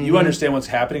long, you understand what's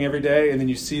happening every day, and then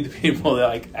you see the people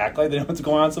that, act like they know what's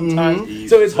going on sometimes.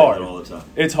 So it's hard. All the time.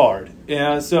 It's hard.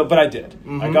 But I did.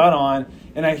 I got on.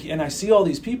 And I see all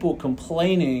these people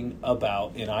complaining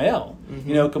about NIL.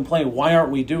 Complaining, why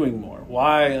aren't we doing more?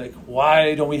 Why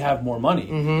don't we have more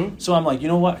money? So I'm like, you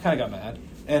know what? I kind of got mad.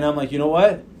 And I'm like, you know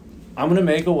what? I'm going to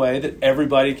make a way that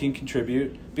everybody can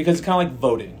contribute, because it's kind of like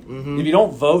voting. If you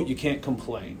don't vote, you can't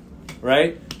complain,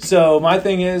 right? So my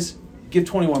thing is, give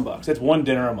 $21. That's one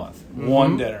dinner a month.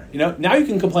 One dinner. Now you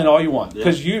can complain all you want,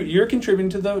 because you're contributing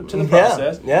to the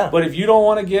process. Yeah. But if you don't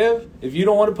want to give, if you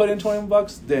don't want to put in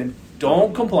 $21, then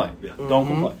don't complain. Yeah. Don't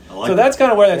complain. So that's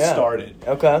kind of where that started.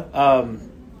 Okay.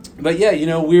 But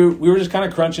yeah, we were just kind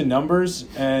of crunching numbers,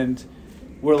 and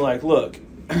we're like, look,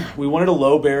 we wanted a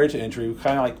low barrier to entry. We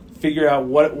kind of figure out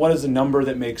what is a number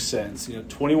that makes sense.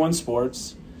 21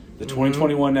 sports, the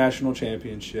 2021 national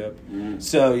championship.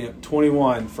 So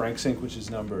 21, Frank Sinkwich's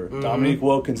number, Dominique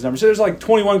Wilkins' number. So there's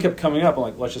 21 kept coming up. I'm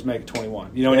like, let's just make it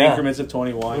 21. In increments of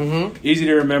 21, easy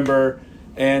to remember.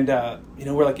 And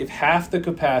we're like, if half the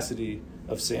capacity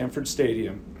of Sanford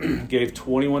Stadium gave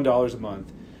 $21 a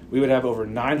month, we would have over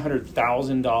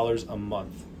 $900,000 a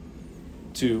month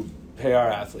to pay our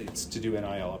athletes to do NIL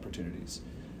opportunities.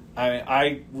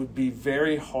 I would be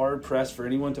very hard pressed for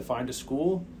anyone to find a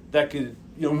school that could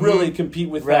really compete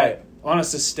with that on a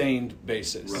sustained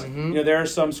basis. Right. There are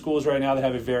some schools right now that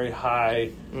have a very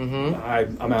high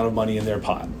amount of money in their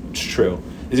pot. It's true.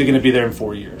 Is it going to be there in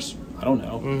 4 years? I don't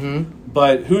know.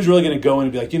 But who's really going to go in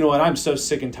and be like, you know what, I'm so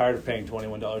sick and tired of paying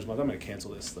 $21 a month, I'm going to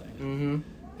cancel this thing.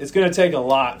 It's going to take a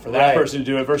lot for that person to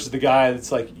do it versus the guy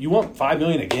that's like, you want $5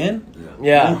 million again?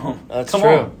 Yeah, that's Come true.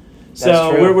 on.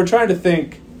 So we're trying to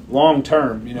think long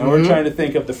term. We're trying to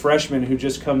think of the freshman who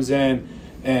just comes in,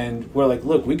 and we're like,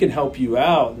 look, we can help you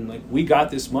out, and we got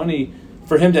this money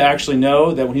for him to actually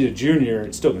know that when he's a junior,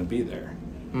 it's still going to be there.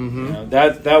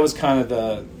 That was kind of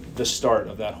the start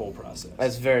of that whole process.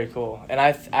 That's very cool, and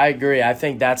I agree. I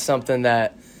think that's something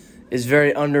that is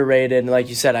very underrated, and like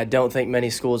you said, I don't think many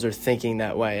schools are thinking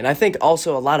that way. And I think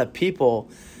also a lot of people,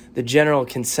 the general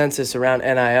consensus around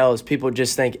NIL is people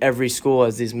just think every school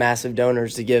has these massive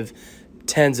donors to give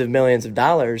tens of millions of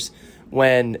dollars,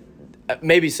 when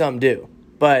maybe some do,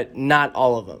 but not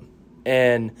all of them.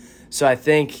 And so I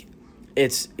think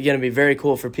it's going to be very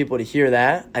cool for people to hear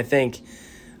that. I think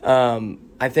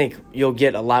you'll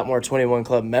get a lot more 21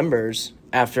 Club members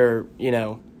after,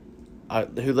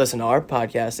 who listen to our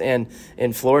podcast, and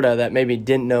in Florida that maybe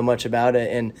didn't know much about it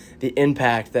and the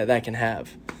impact that can have.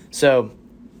 So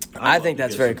I think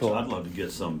that's very cool. I'd love to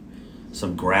get some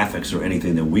graphics or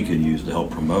anything that we could use to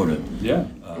help promote it. Yeah.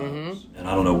 And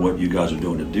I don't know what you guys are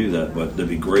doing to do that, but it'd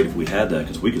be great if we had that,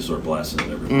 because we could start blasting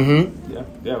it everywhere.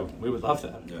 Yeah, we would love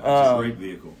that. Yeah, it's a great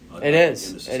vehicle. It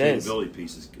is. And the sustainability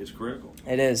piece is critical.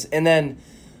 It is. And then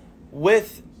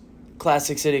with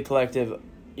Classic City Collective,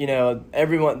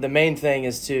 everyone, the main thing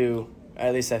is to,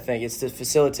 at least I think, it's to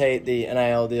facilitate the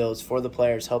NIL deals for the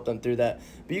players, help them through that.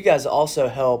 But you guys also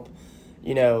help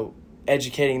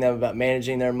educating them about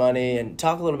managing their money, and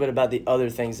talk a little bit about the other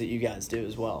things that you guys do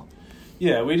as well.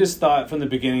 Yeah, we just thought from the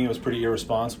beginning it was pretty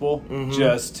irresponsible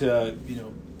just to,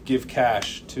 give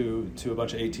cash to a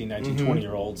bunch of 18, 19,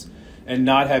 20-year-olds and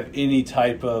not have any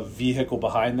type of vehicle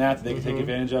behind that they could take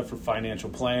advantage of for financial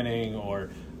planning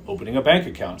or opening a bank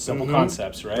account. Simple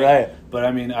concepts, right? Right. But,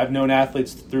 I've known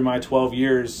athletes through my 12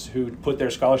 years who put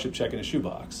their scholarship check in a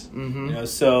shoebox.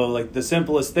 So, the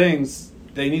simplest things,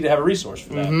 they need to have a resource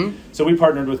for that. So we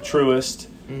partnered with Truist.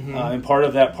 And part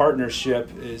of that partnership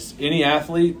is any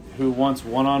athlete who wants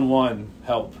one-on-one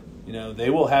help, they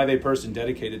will have a person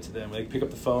dedicated to them. They can pick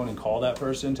up the phone and call that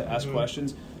person to ask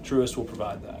questions. Truist will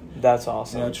provide that. That's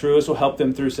awesome. Truist will help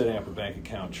them through setting up a bank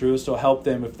account. Truist will help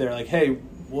them if they're like, hey,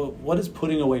 what does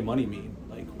putting away money mean?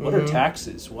 What are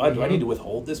taxes? Why do I need to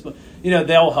withhold this?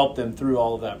 They'll help them through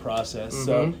all of that process.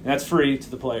 So and that's free to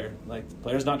the player. The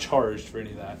player's not charged for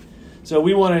any of that. So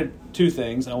we wanted two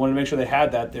things. I wanted to make sure they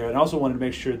had that there, and also wanted to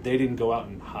make sure they didn't go out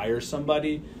and hire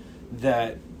somebody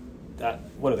that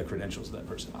what are the credentials of that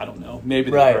person? I don't know.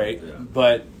 Maybe they're great,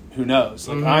 but who knows?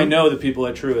 I know the people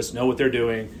at Truist know what they're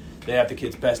doing. They have the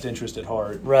kid's best interest at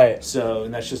heart. Right. So,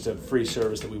 and that's just a free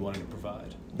service that we wanted to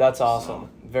provide. That's awesome.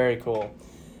 Very cool.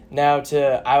 Now,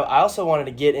 I also wanted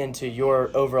to get into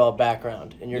your overall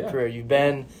background in your career. You've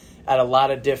been at a lot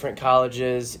of different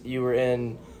colleges. You were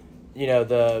in,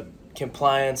 the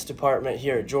compliance department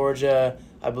here at Georgia.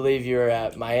 I believe you were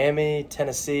at Miami,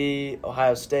 Tennessee,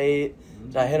 Ohio State.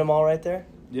 Did I hit them all right there?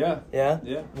 Yeah. Yeah?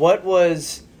 Yeah. What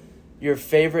was your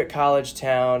favorite college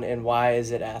town, and why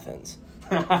is it Athens?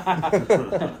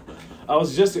 I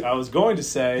was going to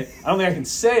say, I don't think I can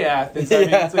say Athens.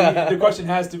 The question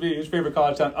has to be, your favorite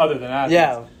college town other than Athens?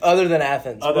 Yeah, other than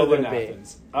Athens. Other what would than it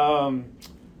Athens.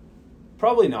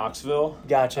 Probably Knoxville.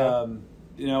 Gotcha.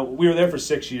 We were there for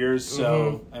 6 years,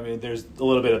 so, there's a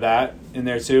little bit of that in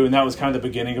there, too, and that was kind of the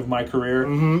beginning of my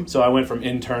career. So I went from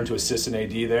intern to assistant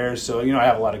AD there, so, I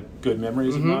have a lot of good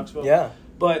memories of Knoxville. Yeah.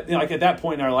 But, at that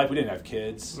point in our life, we didn't have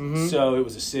kids, so it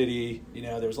was a city,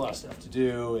 there was a lot of stuff to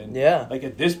do, and,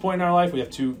 at this point in our life, we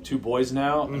have two boys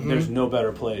now, and there's no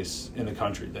better place in the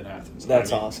country than Athens.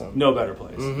 That's awesome. No better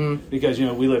place. Because,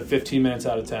 we live 15 minutes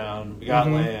out of town, we got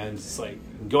land, it's like,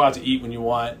 go out to eat when you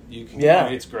want, you can,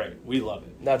 it's great, we love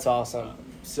it. That's awesome.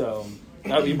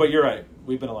 But you're right,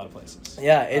 we've been a lot of places.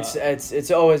 Yeah,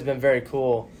 it's always been very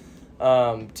cool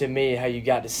to me how you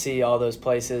got to see all those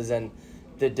places, and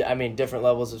different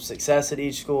levels of success at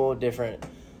each school, different,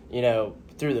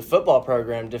 through the football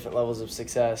program, different levels of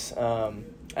success. And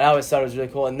I always thought it was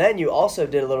really cool. And then you also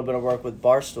did a little bit of work with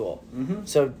Barstool.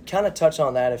 So kind of touch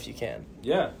on that if you can.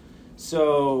 Yeah.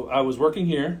 So I was working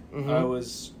here. I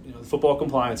was the football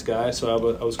compliance guy, so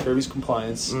I was Kirby's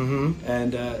compliance.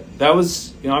 And that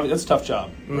was, that's a tough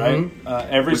job, right?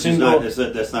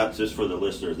 That's not just for the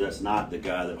listeners. That's not the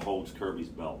guy that holds Kirby's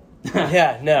belt.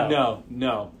 Yeah, no.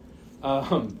 No.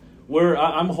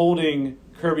 I'm holding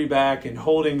Kirby back and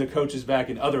holding the coaches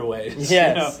back in other ways.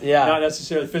 Yes, not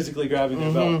necessarily physically grabbing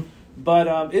their belt.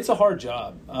 But it's a hard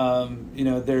job.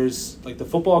 There's the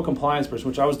football compliance person,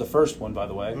 which I was the first one, by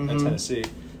the way, at Tennessee.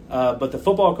 But the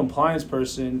football compliance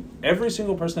person, every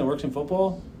single person that works in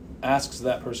football asks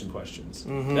that person questions.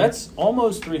 That's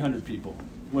almost 300 people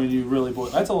when you really boil.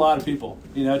 That's a lot of people,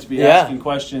 to be asking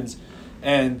questions.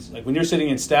 And when you're sitting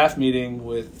in staff meeting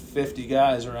with 50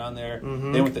 guys around there,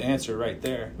 they want the answer right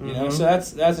there. So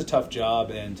that's a tough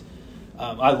job, and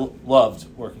I loved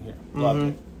working here. Loved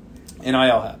it.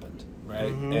 NIL happened,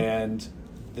 right? And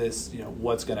this,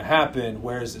 what's going to happen?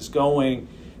 Where is this going?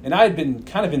 And I had been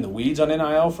kind of in the weeds on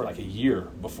NIL for a year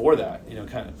before that.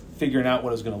 Kind of figuring out what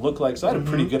it was going to look like. So I had a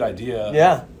pretty good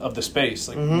idea of the space,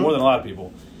 more than a lot of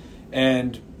people.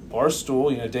 And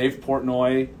Barstool, Dave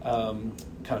Portnoy.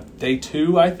 Kind of day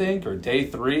 2, I think, or day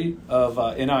 3 of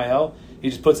NIL. He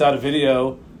just puts out a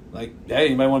video hey,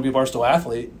 anybody want to be a Barstool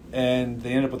athlete? And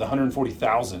they end up with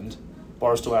 140,000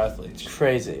 Barstool athletes.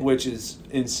 Crazy. Which is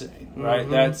insane, right?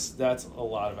 That's a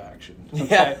lot of action. Okay?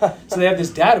 Yeah. So they have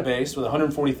this database with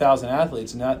 140,000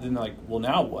 athletes, and then they're like, well,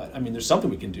 now what? There's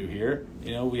something we can do here.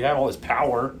 We have all this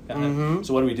power.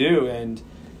 So what do we do? And,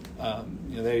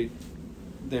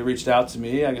 they reached out to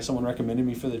me. I guess someone recommended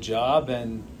me for the job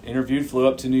and interviewed, flew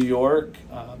up to New York,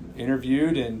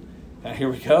 interviewed, and here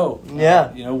we go.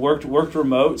 Yeah. Worked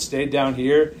remote, stayed down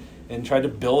here, and tried to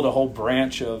build a whole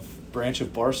branch of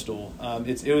Barstool.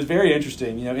 It was very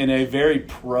interesting, in a very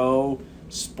pro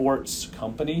sports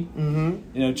company,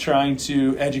 trying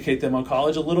to educate them on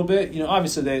college a little bit.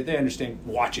 Obviously they understand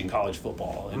watching college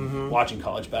football and watching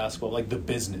college basketball, the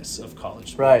business of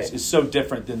college sports is so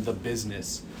different than the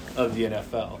business of the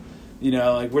NFL.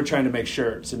 like we're trying to make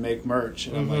shirts and make merch.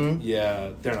 And I'm like,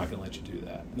 yeah, they're not going to let you do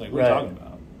that. I'm like, what are you talking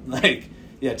about? Like,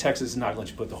 yeah, Texas is not going to let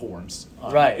you put the horns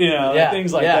on. Right.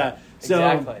 Things like that. So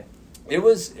exactly. It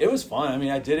was fun. I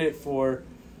mean, I did it for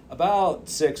about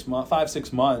 6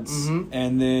 months,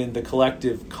 and then the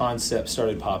collective concept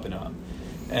started popping up.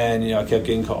 And, I kept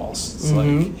getting calls. It's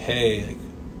like, hey, like,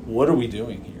 what are we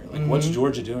doing here? Like, what's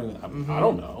Georgia doing? I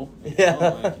don't know.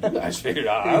 Like, you guys figured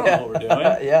out. I don't know what we're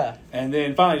doing. Yeah. And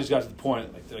then finally just got to the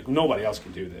point, like nobody else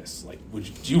can do this. Like,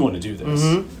 do you want to do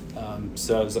this?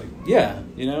 So I was like, yeah,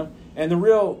 And the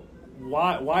real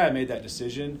why I made that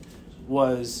decision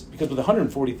was because with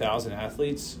 140,000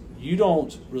 athletes, you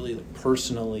don't really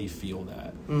personally feel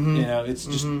that. It's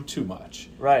just too much.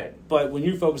 Right. But when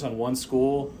you focus on one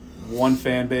school, one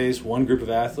fan base, one group of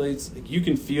athletes, like, you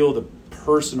can feel the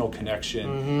personal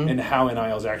connection and how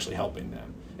NIL is actually helping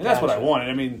them. And that's what I wanted.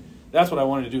 I mean, that's what I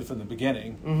wanted to do from the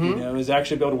beginning, is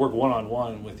actually be able to work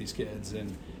one-on-one with these kids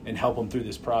and help them through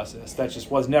this process. That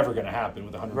just was never going to happen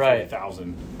with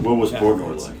 140,000. What was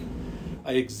Portnoy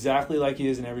like? Exactly like he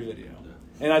is in every video.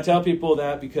 And I tell people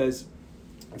that because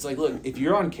it's like, look, if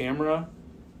you're on camera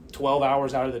 12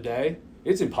 hours out of the day,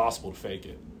 it's impossible to fake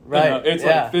it. Right. It's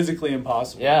like physically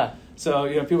impossible. Yeah. So,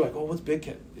 people are like, oh, what's Big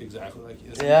Kid? Exactly like he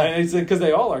is. Yeah. And it's because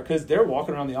they all are, because they're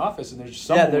walking around the office and there's just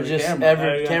someone with a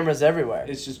camera. Cameras everywhere.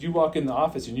 It's just you walk in the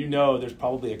office and there's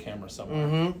probably a camera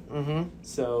somewhere.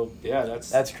 So, yeah,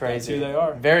 that's crazy. That's who they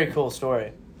are. Very cool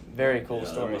story. Very cool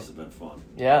story. That must have been fun.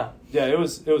 Yeah. Yeah, it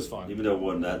was fun. Even though it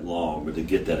wasn't that long, but to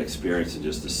get that experience and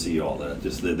just to see all that,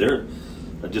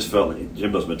 I just felt like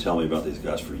Jimbo's been telling me about these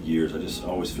guys for years. I just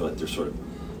always feel like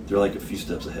they're like a few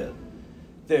steps ahead.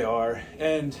 They are,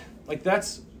 and like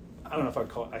that's, I don't know if I'd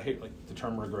call it, I hate like the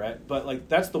term regret, but like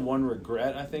that's the one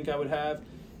regret I think I would have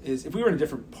is if we were in a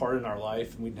different part in our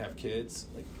life and we didn't have kids,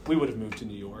 like we would have moved to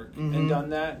New York and done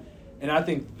that. And I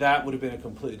think that would have been a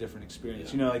completely different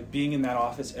experience. Yeah. Like being in that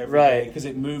office every day because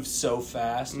it moves so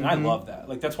fast. And I love that.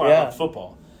 Like that's why I love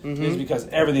football. Is because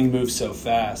everything moves so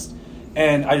fast.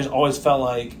 And I just always felt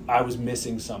like I was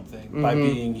missing something by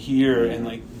being here and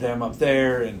like them up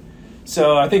there. And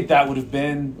so I think that would have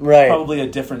been probably a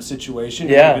different situation.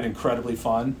 It would have been incredibly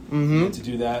fun to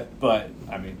do that. But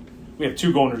I mean, we have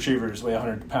 2 golden retrievers, weigh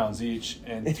 100 pounds each,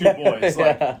 and 2 boys.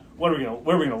 Like, where are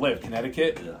we gonna live?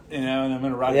 Connecticut? Yeah. And I'm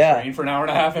gonna ride a train for an hour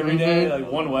and a half every day,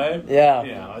 like one way.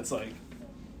 Yeah. It's like,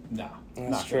 no, that's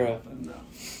not true. gonna happen. No.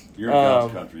 You're in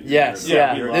God's country. Yes,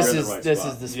 This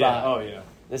is the spot. Yeah. Oh yeah.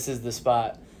 This is the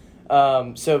spot.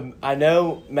 So I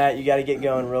know, Matt, you got to get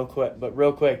going real quick. But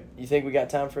real quick, you think we got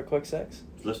time for a quick six?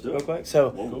 Let's do it. Real quick. So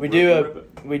we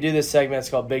do this segment. It's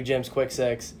called Big Jim's Quick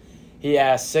Six. He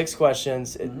asks 6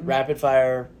 questions, rapid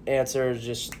fire answers.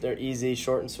 Just they're easy,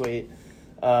 short and sweet.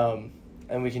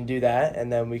 And we can do that,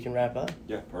 and then we can wrap up.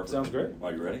 Yeah, perfect. Sounds great.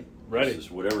 Are you ready? Ready.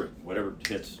 Just whatever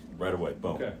hits right away.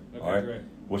 Boom. Okay, All right. great.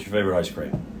 What's your favorite ice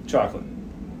cream? Chocolate.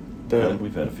 Boom.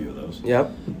 We've had a few of those. Yep.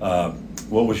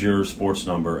 What was your sports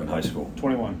number in high school?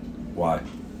 21. Why?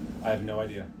 I have no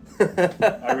idea.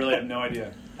 I really have no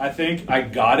idea. I think I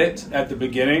got it at the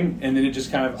beginning, and then it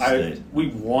just kind of we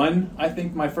won. I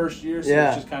think my first year, so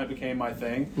it just kind of became my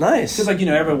thing. Nice. Because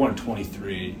everyone wanted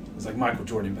 23. It was like Michael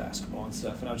Jordan basketball and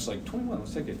stuff, and I was just like 21.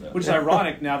 Let's take it. Which is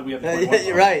ironic now that we have the 21.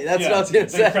 You're right. That's what I was going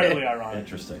to say. Incredibly ironic.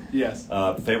 Interesting. Yes.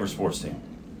 Favorite sports team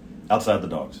outside the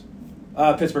Dogs?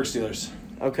 Pittsburgh Steelers.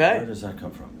 Okay. Where does that come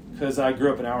from? Because I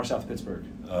grew up an hour south of Pittsburgh.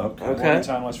 Okay.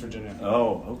 Morgantown, West Virginia.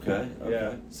 Oh, okay.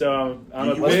 Yeah. So I'm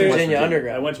a West big Virginia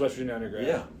undergrad. I went to West Virginia undergrad.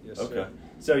 Yeah. Yes, okay. Sir.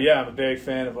 So I'm a big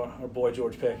fan of our boy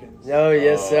George Pickens. Oh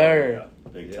yes, sir.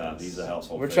 Yeah. Big time. He's a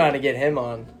household. We're favorite. trying to get him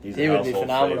on. He's he a would be household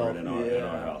phenomenal favorite in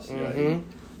our house. Mm-hmm. Yeah,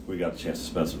 we got a chance to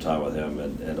spend some time with him,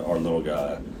 and our little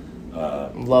guy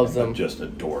loves him. Just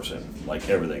adores him. Like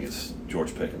everything is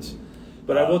George Pickens.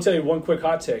 But I will tell you one quick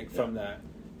hot take from that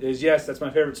is yes, that's my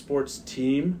favorite sports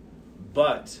team,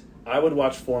 but I would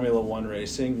watch Formula One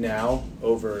racing now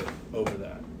over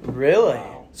that. Really?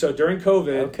 Wow. So during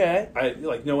COVID, okay,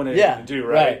 no one had anything to do,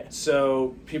 right?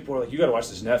 So people were like, "You got to watch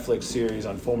this Netflix series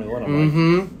on Formula One."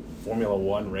 I'm like, "Formula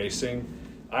One racing."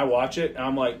 I watch it, and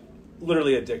I'm like,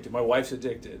 literally addicted. My wife's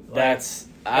addicted.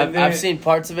 I've seen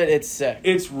parts of it. It's sick.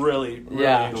 It's really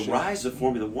The rise of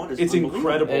Formula One is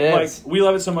incredible. It is. We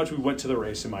love it so much. We went to the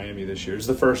race in Miami this year. It's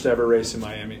the first ever race in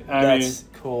Miami. That's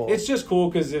cool. It's just cool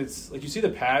because it's like you see the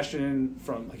passion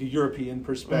from like a European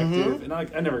perspective, and I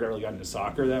never really got into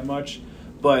soccer that much,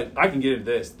 but I can get into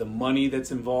this. The money that's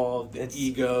involved, the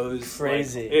egos,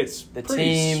 crazy. It's the pretty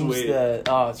teams. sweet.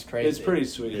 It's crazy. It's pretty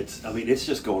sweet. It's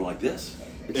just going like this.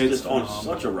 It's just phenomenal. On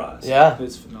such a rise. Yeah,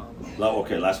 it's phenomenal.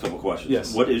 Okay, last couple questions.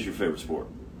 Yes. What is your favorite sport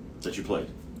that you played?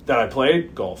 That I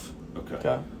played golf.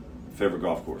 Okay. Favorite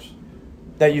golf course?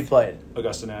 That you've played?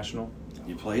 Augusta National.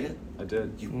 You played it? I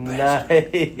did. You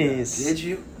Nice. Did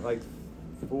you? Like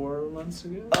 4 months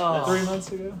ago? Oh. 3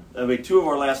 months ago? I mean, 2 of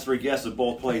our last 3 guests have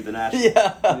both played the National.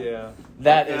 Yeah. Yeah.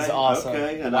 That is awesome.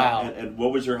 Okay. And wow. And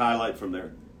what was your highlight from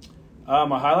there?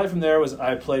 My highlight from there was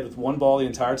I played with 1 ball the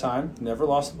entire time, never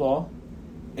lost the ball,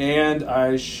 and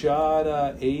I shot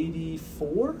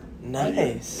 84.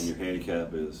 Nice. And your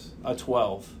handicap is A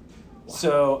 12. Wow.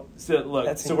 So look,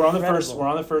 That's so we're on the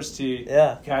incredible. first tee.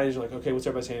 Yeah. Caddies are like, okay, what's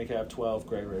everybody's handicap? 12.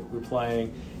 Great. We're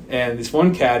playing, and this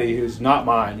one caddy who's not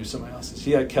mine, who's somebody else's,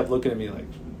 he kept looking at me like,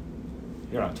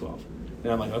 you're on 12,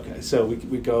 and I'm like, okay. So we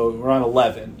go, we're on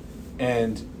 11,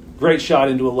 and great shot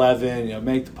into 11.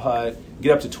 Make the putt,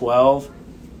 get up to 12,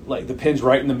 like the pin's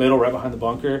right in the middle, right behind the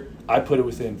bunker. I put it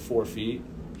within 4 feet.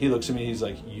 He looks at me. He's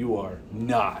like, "You are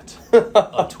not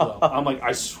a 12." I'm like,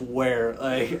 "I swear,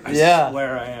 I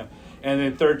swear I am." And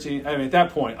then 13. I mean, at that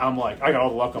point, I'm like, I got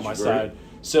all the luck on my side.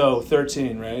 So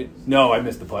 13, right? No, I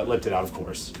missed the putt. Lipped it out, of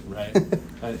course, right?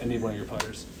 I need one of your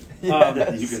putters.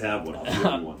 Yes. you could have one. I'll give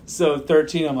you one. So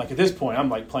 13, I'm like, at this point,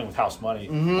 I'm like playing with house money.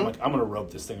 I'm like, I'm gonna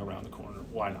rope this thing around the corner.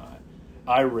 Why not?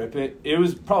 I rip it. It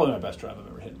was probably my best drive I've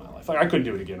ever hit in my life. Like, I couldn't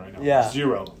do it again right now. Yeah.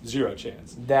 Zero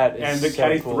chance. That is And the so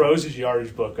caddy cool. throws his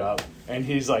yardage book up, and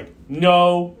he's like,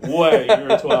 "No way,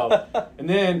 you're a 12." And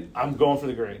then I'm going for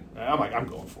the green. I'm like, I'm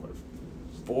going for it.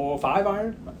 4, 5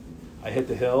 iron. I hit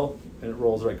the hill, and it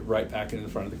rolls right back into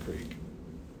the front of the creek.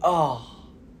 Oh.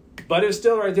 But it was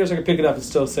still right there, so I could pick it up and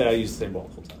still say I used the same ball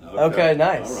the whole time. Okay,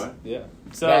 nice. All right. Yeah.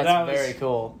 So That's that was very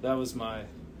cool. That was my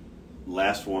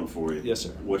Last one for you. Yes, sir.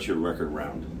 What's your record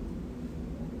round?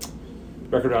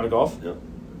 record round of golf. Yep.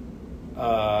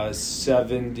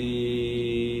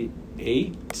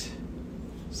 78.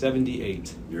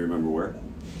 78. You remember where?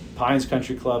 Pines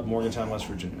Country Club, Morgantown, West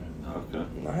Virginia. Okay.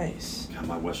 Nice. God,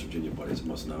 my West Virginia buddies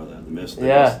must know that. They must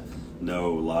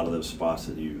know a lot of those spots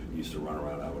that you used to run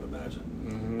around, I would imagine.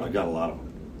 Mm-hmm. I got a lot of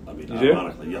them. I mean, You do?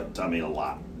 ironically, yeah, I mean, a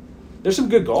lot. There's some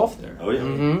good golf there. Oh, yeah.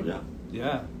 Mhm. Yeah.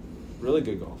 Yeah. Really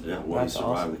good golf. Yeah. Well, That's he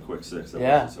survived awesome. the quick 6. That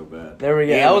Yeah. wasn't so bad. There we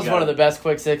go. And That we was got one of the best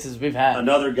quick 6s we've had.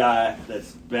 Another guy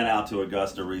that's been out to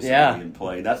Augusta recently and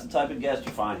played. That's the type of guest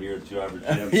you find here at 2 Average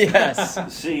Gym. Yes. The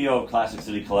CEO of Classic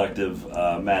City Collective,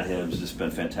 Matt Hibbs, just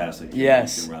been fantastic.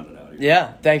 Yes. You can round it out here.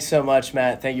 Yeah. Thanks so much,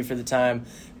 Matt. Thank you for the time.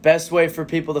 Best way for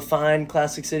people to find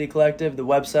Classic City Collective, the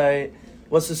website.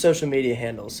 What's the social media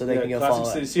handles so they can go follow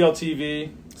Classic it? City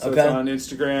CLTV. So Okay. it's on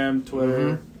Instagram, Twitter,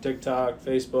 Mhm. TikTok,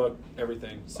 Facebook,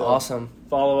 everything. So Awesome.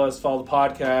 Follow us. Follow the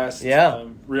podcast. Yeah.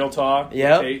 Real Talk. with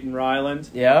Yep. Tate and Ryland.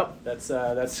 Yep. That's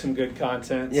some good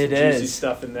content. It some juicy is.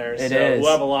 stuff in there. It so is.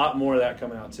 We'll have a lot more of that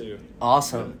coming out too.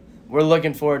 Awesome. We're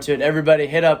looking forward to it. Everybody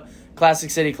hit up Classic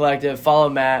City Collective. Follow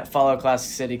Matt. Follow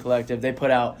Classic City Collective. They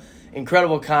put out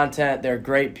incredible content. They're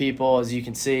great people, as you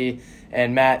can see.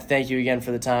 And Matt, thank you again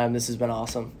for the time. This has been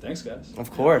awesome. Thanks, guys.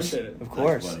 Of course. Appreciate it. Of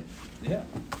course. Thanks, buddy. Yeah.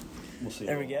 We'll see you.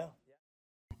 There we go.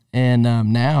 And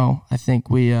now I think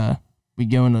we go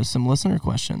into some listener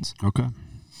questions. Okay.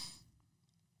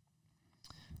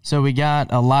 So we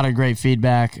got a lot of great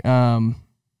feedback on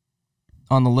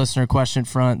the listener question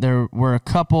front. There were a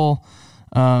couple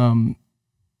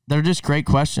they're just great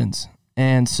questions.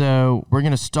 And so we're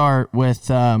going to start with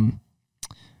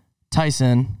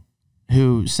Tyson,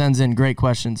 who sends in great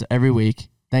questions every week.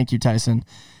 Thank you, Tyson.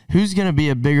 Who's going to be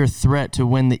a bigger threat to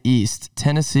win the East,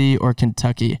 Tennessee or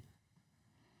Kentucky?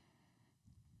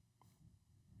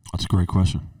 That's a great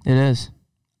question. It is.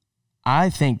 I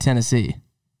think Tennessee.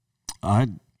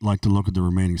 I'd like to look at the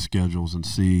remaining schedules and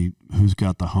see who's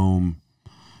got the home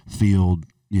field,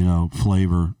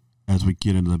 flavor as we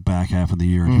get into the back half of the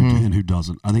year and who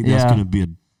doesn't. I think that's going to be a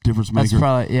difference maker. That's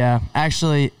probably,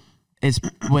 Actually, it's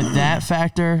with that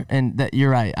factor, and that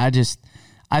you're right. I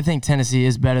think Tennessee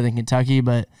is better than Kentucky,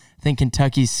 but I think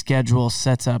Kentucky's schedule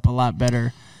sets up a lot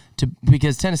better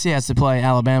because Tennessee has to play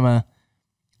Alabama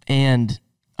and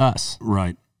us.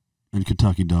 Right. And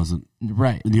Kentucky doesn't.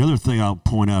 Right. And the other thing I'll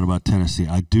point out about Tennessee,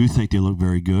 I do think they look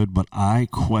very good, but I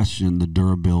question the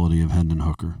durability of Hendon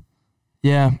Hooker.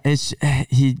 Yeah, it's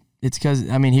because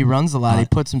he runs a lot. He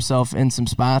puts himself in some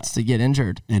spots to get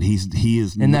injured. And he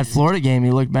is in that Florida game.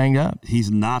 He looked banged up. He's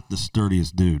not the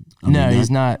sturdiest dude. He's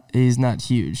not. He's not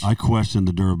huge. I question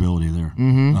the durability there.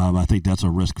 Mm-hmm. I think that's a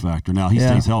risk factor. Now he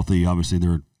stays healthy. Obviously,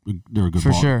 they're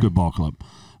a good ball club.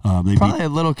 They probably a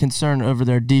little concerned over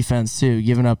their defense too,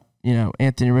 giving up.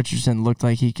 Anthony Richardson looked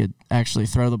like he could actually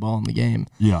throw the ball in the game.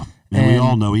 Yeah, and we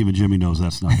all know, even Jimmy knows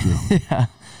that's not true. Yeah.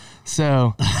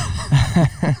 So,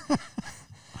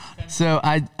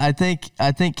 I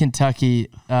think Kentucky.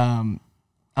 I'm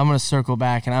going to circle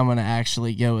back and I'm going to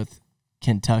actually go with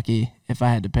Kentucky if I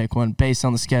had to pick one based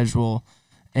on the schedule.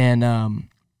 And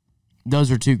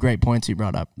those are two great points you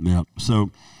brought up. Yeah.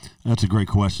 So that's a great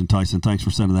question, Tyson. Thanks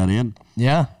for sending that in.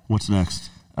 Yeah. What's next?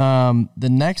 The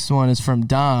next one is from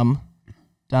Dom.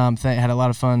 Dom had a lot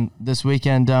of fun this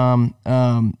weekend. Dom,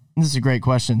 this is a great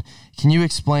question. Can you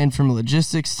explain from a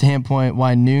logistics standpoint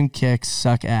why noon kicks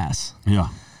suck ass? Yeah.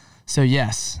 So,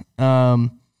 yes.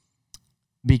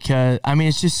 Because, I mean,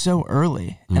 it's just so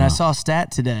early. And I saw a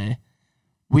stat today.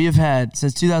 We have had,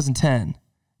 since 2010,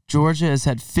 Georgia has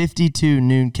had 52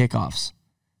 noon kickoffs.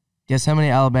 Guess how many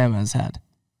Alabama has had?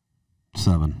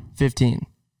 7. 15.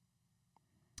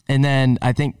 And then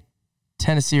I think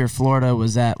Tennessee or Florida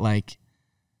was at like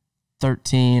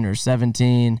 13 or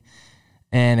 17,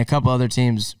 and a couple other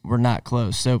teams were not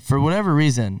close. So for whatever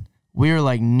reason, we are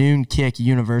like noon kick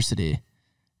university.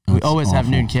 We always have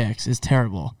noon kicks. It's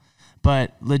terrible.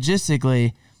 But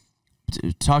logistically,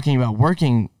 talking about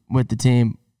working with the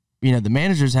team, you know, the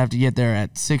managers have to get there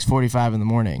at 6:45 in the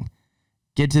morning,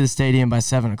 get to the stadium by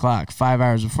 7 o'clock, 5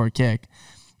 hours before kick.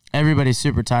 Everybody's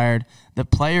super tired. The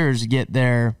players get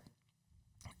there,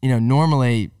 you know,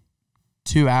 normally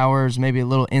 2 hours, maybe a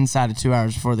little inside of 2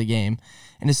 hours before the game.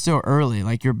 And it's still early.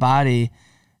 Like, your body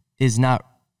is not,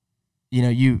 you know,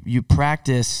 you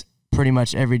practice pretty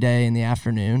much every day in the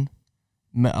afternoon.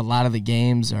 A lot of the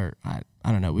games are, I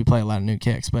don't know, we play a lot of noon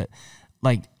kicks, but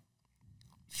like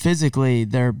physically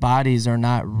their bodies are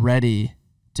not ready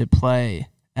to play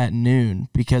at noon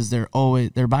because their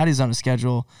body's on a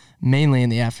schedule mainly in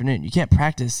the afternoon. You can't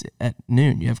practice at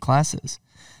noon. You have classes.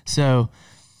 So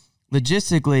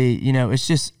logistically, you know, it's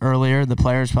just earlier. The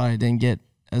players probably didn't get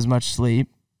as much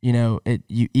sleep. You know,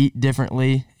 you eat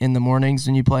differently in the mornings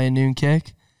when you play a noon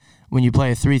kick. When you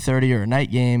play a 3:30 or a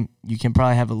night game, you can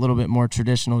probably have a little bit more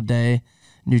traditional day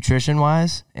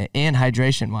nutrition-wise and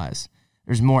hydration-wise.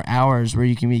 There's more hours where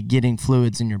you can be getting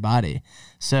fluids in your body.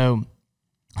 So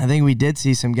I think we did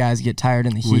see some guys get tired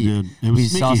in the heat. We did. It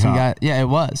was saw some hot. guys. Yeah, it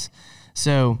was.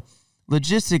 So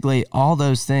logistically, all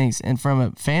those things, and from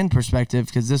a fan perspective,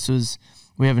 because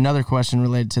we have another question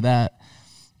related to that.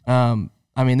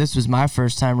 I mean, this was my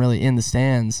first time really in the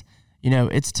stands. You know,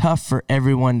 it's tough for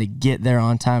everyone to get there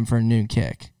on time for a noon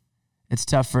kick. It's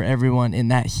tough for everyone in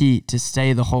that heat to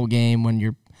stay the whole game when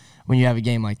you have a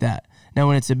game like that. Now,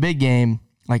 when it's a big game,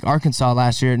 like Arkansas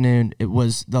last year at noon, it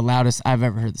was the loudest I've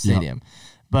ever heard the stadium. Yep.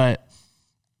 But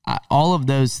all of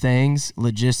those things,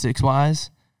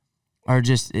 logistics-wise, are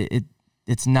just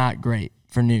it's not great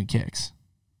for noon kicks.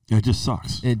 It just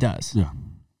sucks. It does. Yeah,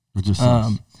 it just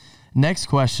sucks. Next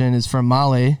question is from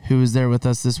Molly, who was there with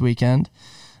us this weekend.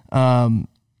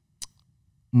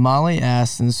 Molly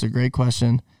asked, and this is a great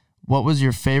question, what was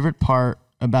your favorite part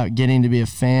about getting to be a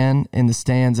fan in the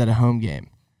stands at a home game?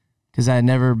 Because I had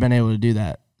never been able to do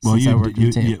that since I worked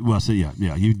with the team.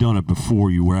 You've done it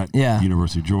before you were at the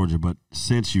University of Georgia, but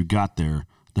since you got there,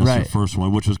 that's right. Your first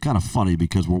one, which was kind of funny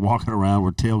because we're walking around,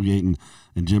 we're tailgating,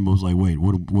 and Jimbo's like, wait,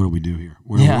 what do we do here?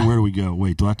 Where do we go?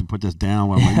 Wait, do I have to put this down?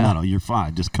 I'm like, no, you're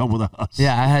fine. Just come with us.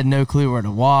 Yeah, I had no clue where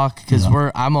to walk because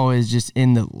I'm always just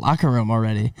in the locker room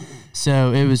already.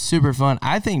 So it was super fun.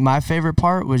 I think my favorite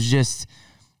part was just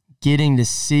getting to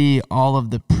see all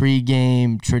of the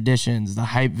pregame traditions, the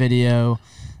hype video,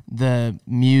 the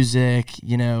music,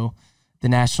 you know, the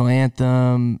national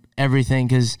anthem, everything,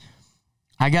 because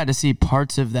I got to see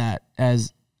parts of that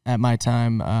at my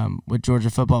time with Georgia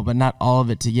football, but not all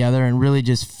of it together, and really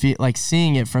just feel like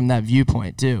seeing it from that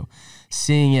viewpoint too,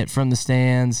 seeing it from the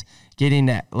stands, getting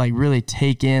to like really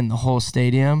take in the whole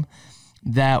stadium.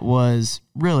 That was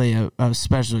really a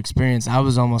special experience. I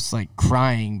was almost like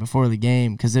crying before the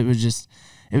game because it was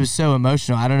so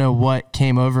emotional. I don't know what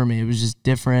came over me. It was just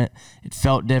different. It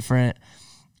felt different,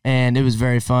 and it was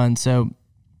very fun. So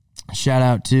shout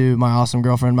out to my awesome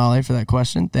girlfriend, Molly, for that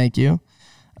question. Thank you.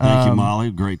 Thank you, Molly.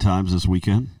 Great times this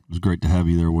weekend. It was great to have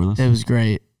you there with us. It was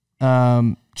great.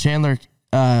 Chandler,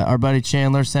 our buddy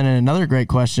Chandler, sent in another great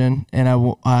question,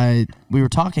 and we were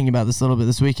talking about this a little bit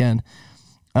this weekend.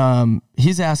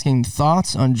 He's asking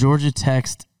thoughts on Georgia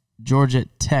Tech's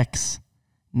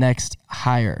next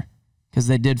hire, because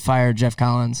they did fire Jeff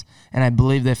Collins, and I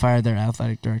believe they fired their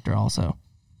athletic director also.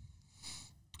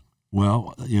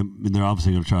 Well, they're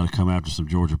obviously going to try to come after some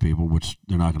Georgia people, which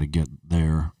they're not going to get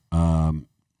there. I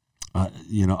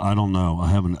don't know.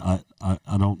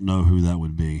 I don't know who that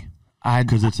would be.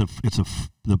 Because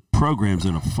the program's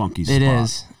in a funky spot. It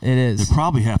is. They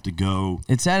probably have to go.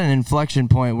 It's at an inflection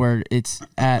point where it's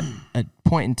at a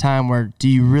point in time where do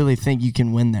you really think you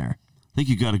can win there? I think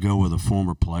you got to go with a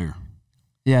former player.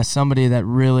 Yeah, somebody that's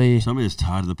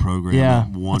tied to the program. Yeah,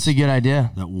 that's a good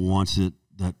idea. That wants it.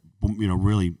 That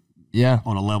really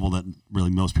on a level that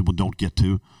really most people don't get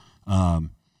to.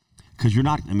 Because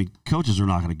coaches are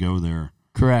not going to go there.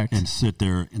 Correct. And sit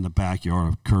there in the backyard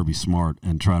of Kirby Smart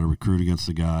and try to recruit against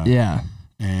the guy. Yeah.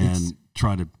 And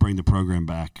try to bring the program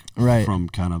back from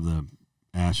kind of the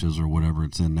ashes or whatever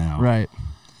it's in now. Right.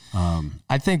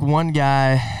 I think one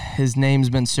guy, his name's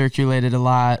been circulated a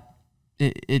lot.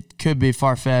 It could be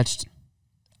far-fetched.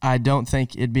 I don't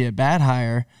think it'd be a bad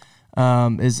hire,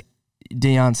 is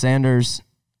Deion Sanders.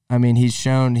 I mean,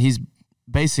 he's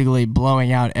basically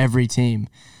blowing out every team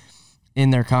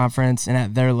in their conference and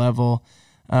at their level.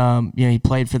 He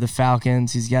played for the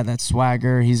Falcons. He's got that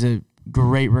swagger. He's a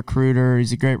great recruiter.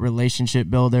 He's a great relationship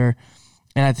builder.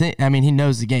 And he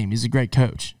knows the game. He's a great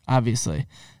coach, obviously.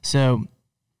 So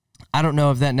I don't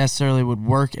know if that necessarily would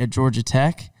work at Georgia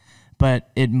Tech, but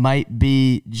it might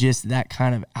be just that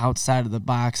kind of outside of the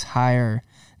box hire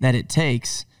that it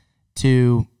takes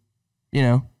to,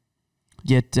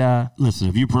 get listen,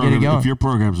 if your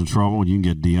program's in trouble and you can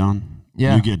get Deion,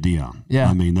 you get Deion. Yeah.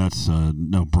 I mean, that's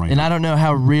no brainer. And I don't know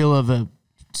how real of a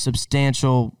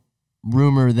substantial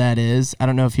rumor that is. I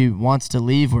don't know if he wants to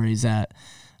leave where he's at.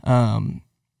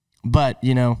 But,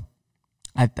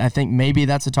 I think maybe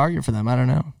that's a target for them. I don't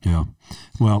know. Yeah.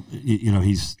 Well,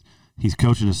 he's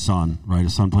coaching his son, right?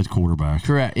 His son plays quarterback.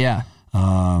 Correct, yeah.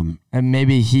 And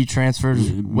maybe he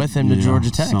transfers with him to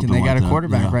Georgia Tech, and they got a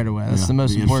quarterback right away. That's the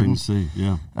most important. To see.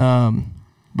 Yeah.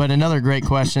 But another great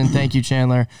question. Thank you,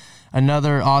 Chandler.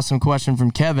 Another awesome question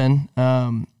from Kevin.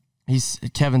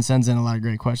 Kevin sends in a lot of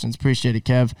great questions. Appreciate it,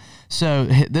 Kev. So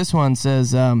this one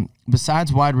says,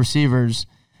 besides wide receivers,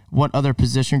 what other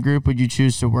position group would you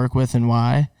choose to work with and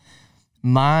why?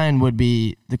 Mine would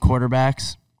be the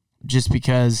quarterbacks, just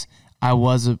because I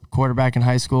was a quarterback in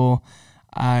high school.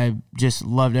 I just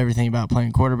loved everything about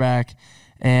playing quarterback.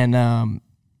 And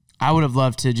I would have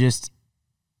loved to just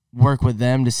work with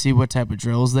them to see what type of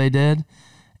drills they did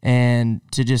and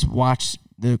to just watch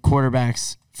the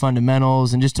quarterbacks'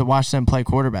 fundamentals and just to watch them play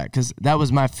quarterback, because that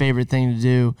was my favorite thing to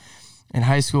do in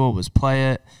high school, was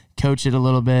play it, coach it a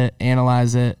little bit,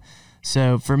 analyze it.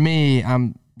 So for me,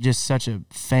 I'm just such a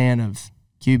fan of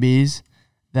QBs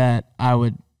that I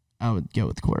would go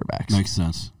with quarterbacks. Makes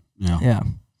sense. Yeah. Yeah.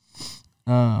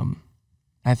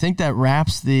 I think that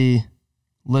wraps the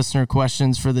listener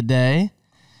questions for the day.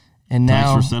 And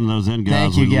now, thanks for sending those in,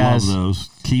 guys. Thank you, guys. Love those.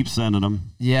 Keep sending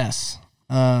them. Yes.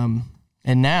 And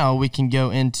now we can go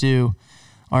into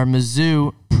our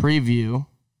Mizzou preview,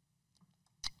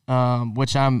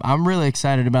 which I'm really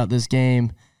excited about this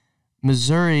game.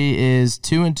 Missouri is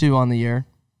 2-2 on the year.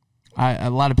 A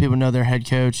lot of people know their head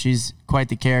coach. He's quite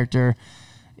the character,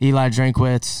 Eli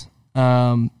Drinkwitz.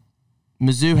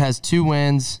 Mizzou has 2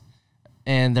 wins,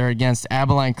 and they're against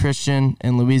Abilene Christian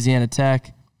and Louisiana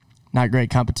Tech. Not great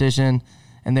competition,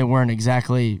 and they weren't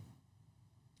exactly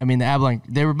 – the Abilene –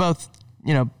 they were both,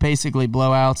 basically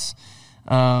blowouts,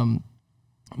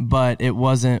 but it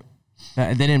wasn't –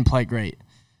 they didn't play great.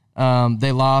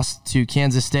 They lost to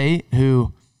Kansas State,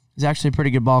 who is actually a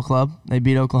pretty good ball club. They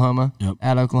beat Oklahoma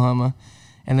at Oklahoma,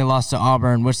 and they lost to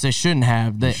Auburn, which they shouldn't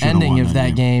have. The ending of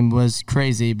that game was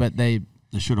crazy, but they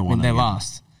should have won that game. They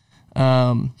lost.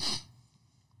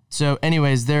 So,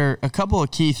 anyways, there are a couple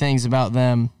of key things about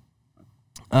them.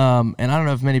 And I don't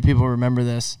know if many people remember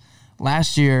this.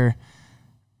 Last year,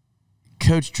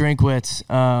 Coach Drinkwitz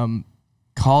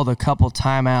called a couple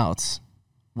timeouts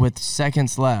with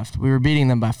seconds left. We were beating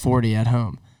them by 40 at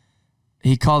home.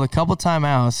 He called a couple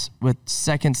timeouts with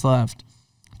seconds left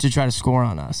to try to score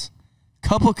on us. A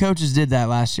couple coaches did that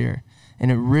last year,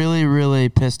 and it really, really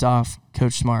pissed off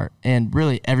Coach Smart and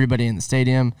really everybody in the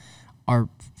stadium, our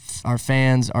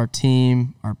fans, our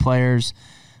team, our players,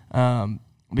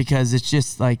 because it's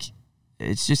just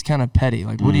kind of petty.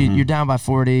 Like, what do you're down by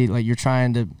 40, like you're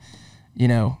trying to,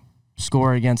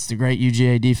 score against the great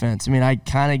UGA defense. I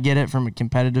kind of get it from a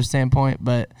competitive standpoint,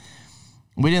 but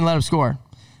we didn't let them score.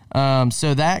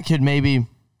 So that could maybe,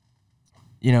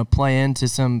 play into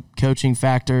some coaching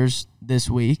factors this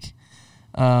week.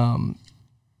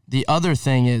 The other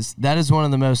thing is that is one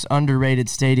of the most underrated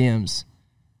stadiums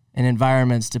and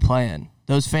environments to play in.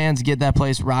 Those fans get that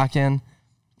place rocking.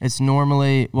 It's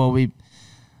normally,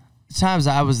 times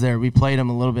I was there, we played them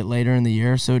a little bit later in the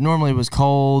year, so it normally was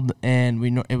cold,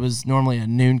 and it was normally a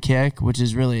noon kick, which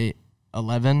is really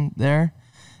 11 there.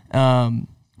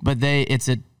 But it's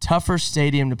a tougher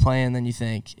stadium to play in than you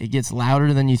think. It gets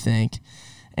louder than you think,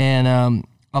 and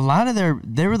a lot of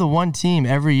they were the one team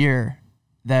every year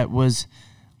that was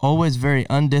always very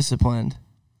undisciplined,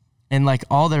 and like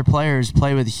all their players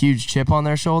play with a huge chip on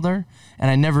their shoulder, and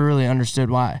I never really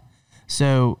understood why.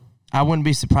 So I wouldn't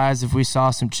be surprised if we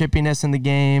saw some chippiness in the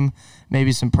game,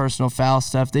 maybe some personal foul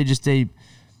stuff.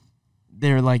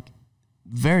 They're like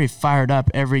very fired up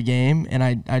every game, and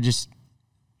I just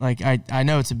like I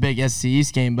know it's a big SEC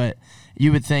East game, but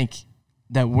you would think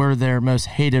that we're their most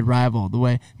hated rival. The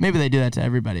way maybe they do that to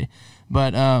everybody,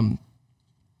 but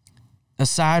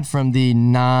aside from the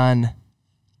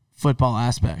non-football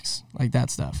aspects, like that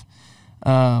stuff,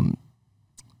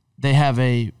 they have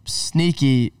a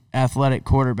sneaky athletic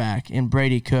quarterback in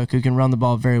Brady Cook who can run the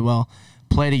ball very well.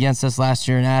 Played against us last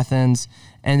year in Athens,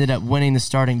 ended up winning the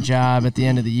starting job at the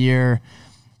end of the year.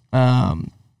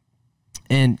 And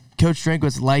Coach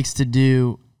Drinkwitz likes to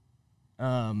do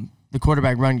the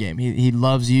quarterback run game. He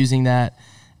loves using that,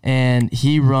 and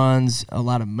he runs a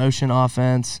lot of motion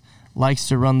offense, likes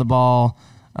to run the ball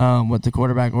with the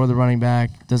quarterback or the running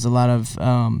back, does a lot of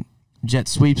jet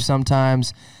sweeps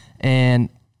sometimes, and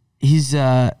he's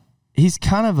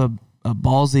kind of a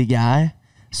ballsy guy,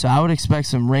 so I would expect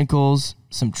some wrinkles,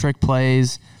 some trick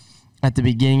plays at the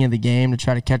beginning of the game to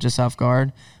try to catch us off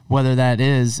guard, whether that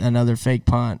is another fake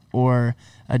punt or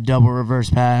a double reverse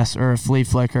pass or a flea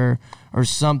flicker or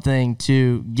something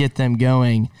to get them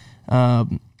going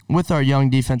with our young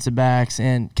defensive backs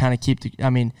and kind of keep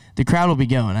the crowd will be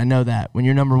going. I know that. When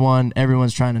you're number one,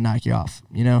 everyone's trying to knock you off,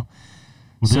 you know?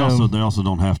 Well, they also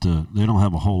don't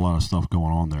have a whole lot of stuff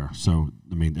going on there. So,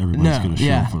 I mean, everybody's going to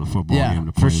show up for the football game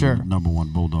to play the number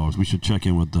one Bulldogs. We should check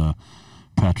in with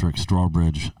Patrick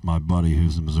Strawbridge, my buddy,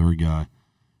 who's a Missouri guy,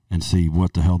 and see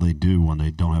what the hell they do when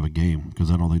they don't have a game, because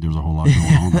I don't think there's a whole lot going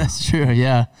on there. That's true,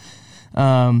 yeah.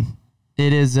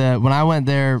 It is when I went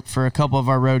there for a couple of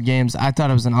our road games, I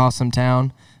thought it was an awesome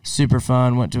town, super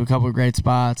fun, went to a couple of great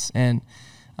spots, and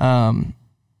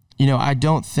I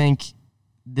don't think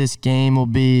this game will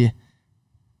be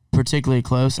particularly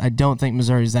close. I don't think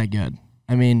Missouri's that good.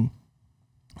 I mean,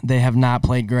 they have not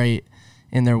played great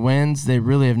in their wins. They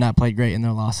really have not played great in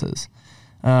their losses.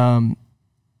 We're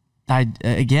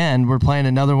playing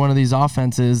another one of these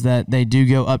offenses that they do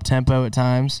go up-tempo at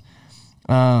times.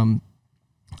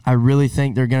 I really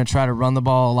think they're going to try to run the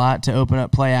ball a lot to open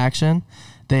up play action.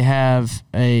 They have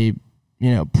a,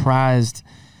 prized,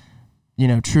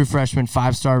 true freshman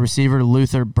 5-star receiver,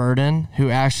 Luther Burden,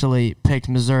 who actually picked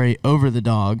Missouri over the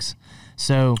Dogs.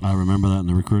 So I remember that in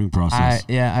the recruiting process.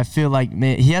 I feel like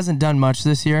he hasn't done much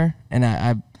this year,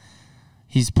 and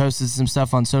he's posted some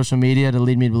stuff on social media to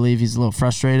lead me to believe he's a little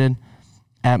frustrated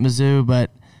at Mizzou,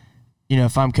 but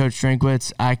if I'm Coach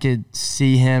Drinkwitz, I could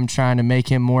see him trying to make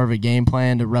him more of a game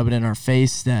plan to rub it in our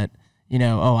face that,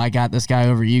 I got this guy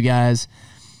over you guys.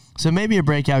 So maybe a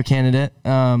breakout candidate.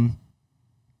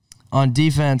 On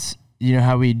defense,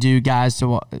 how we do guys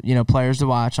to, players to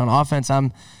watch. On offense,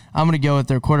 I'm going to go with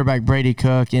their quarterback, Brady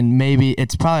Cook, and maybe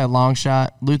it's probably a long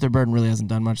shot. Luther Burden really hasn't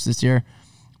done much this year,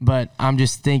 but I'm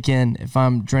just thinking if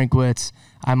I'm Drinkwitz,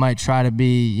 I might try to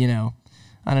be,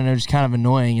 just kind of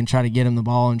annoying and try to get him the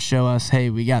ball and show us, hey,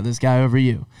 we got this guy over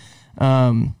you.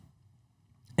 And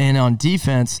on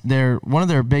defense, one of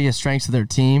their biggest strengths of their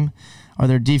team are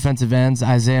their defensive ends,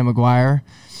 Isaiah McGuire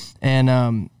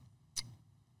and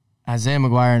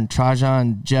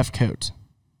Trajan Jeffcoat.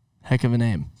 Heck of a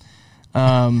name.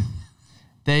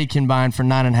 They combined for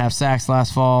 9.5 sacks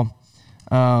last fall.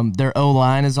 Their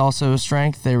O-line is also a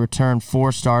strength. They returned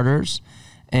 4 starters.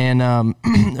 And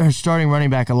our starting running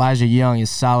back, Elijah Young, is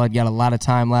solid. Got a lot of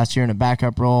time last year in a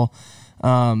backup role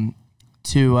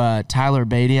to Tyler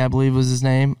Beatty, I believe was his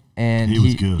name. And he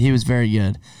was good. He was very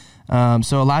good.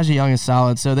 So Elijah Young is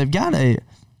solid. So they've got a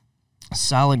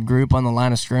solid group on the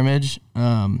line of scrimmage,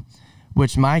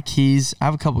 which I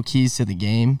have a couple keys to the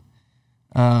game.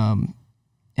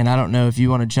 And I don't know if you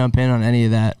want to jump in on any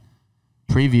of that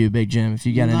preview, Big Jim, if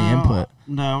you got any input.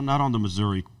 No, not on the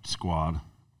Missouri squad.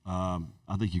 I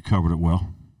think you covered it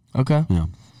well. Okay. Yeah.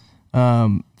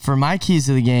 For my keys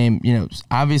to the game,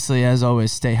 obviously, as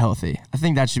always, stay healthy. I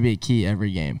think that should be a key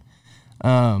every game.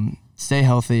 Stay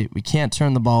healthy. We can't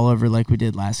turn the ball over like we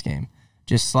did last game.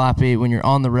 Just sloppy. When you're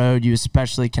on the road, you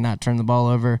especially cannot turn the ball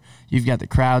over. You've got the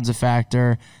crowd's a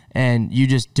factor, and you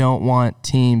just don't want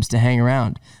teams to hang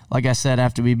around. Like I said,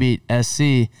 after we beat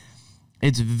SC,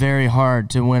 it's very hard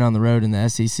to win on the road in the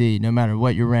SEC, no matter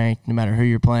what you're ranked, no matter who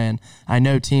you're playing. I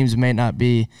know teams may not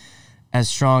be as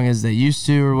strong as they used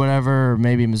to or whatever, or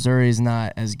maybe Missouri is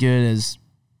not as good as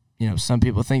some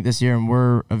people think this year, and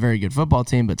we're a very good football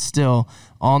team, but still,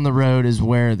 on the road is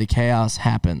where the chaos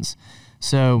happens.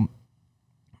 So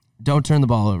don't turn the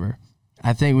ball over.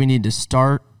 I think we need to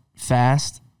start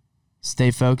fast, stay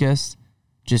focused,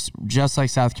 just like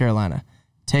South Carolina.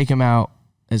 Take them out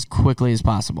as quickly as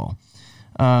possible.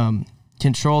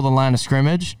 Control the line of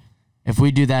scrimmage, If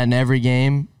we do that in every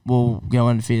game, we'll go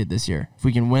undefeated this year. If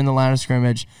we can win the line of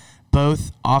scrimmage,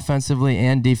 both offensively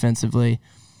and defensively,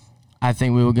 I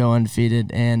think we will go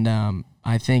undefeated. And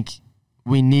I think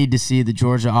we need to see the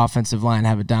Georgia offensive line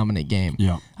have a dominant game.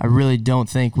 Yeah. I really don't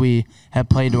think we have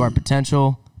played to our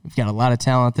potential. We've got a lot of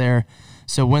talent there.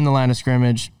 So win the line of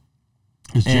scrimmage.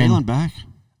 Is Jalen back?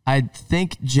 I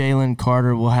think Jalen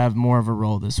Carter will have more of a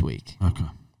role this week. Okay.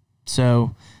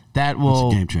 So that's a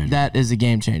game changer. That is a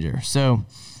game changer. So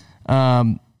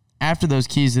after those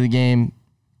keys of the game,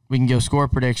 we can go score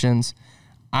predictions.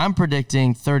 I'm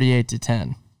predicting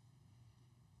 38-10.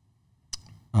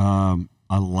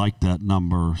 I like that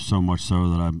number so much so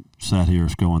that I'm sat here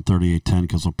going 38-10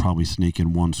 because they'll probably sneak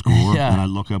in one score. Yeah. And I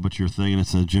look up at your thing and it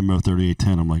says Jimbo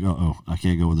 38-10. I'm like, I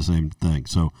can't go with the same thing.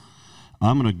 So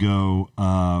I'm gonna go.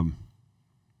 I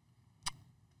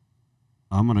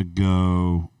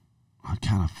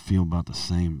kind of feel about the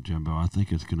same, Jimbo. I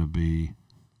think it's gonna be.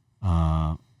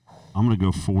 I'm gonna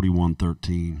go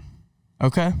 41-13.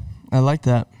 Okay, I like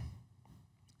that.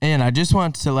 And I just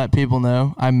want to let people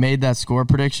know I made that score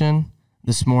prediction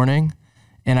this morning,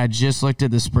 and I just looked at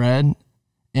the spread,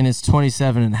 and it's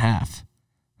 27.5.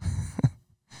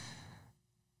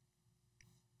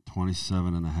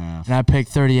 27.5. And I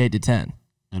picked 38-10.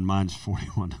 And mine's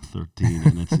 41-13,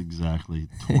 and it's exactly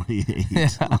 28.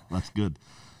 Yeah. That's good.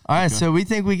 All right, so we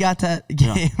think we got that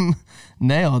game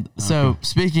nailed. So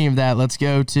speaking of that, let's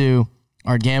go to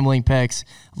our gambling picks.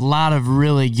 A lot of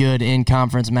really good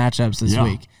in-conference matchups this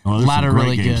week. Oh, a lot of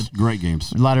really games. good. Great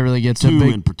games. A lot of really good. Two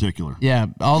in particular. Yeah,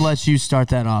 I'll let you start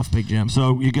that off, Big Jim.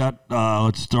 So you got,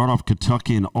 let's start off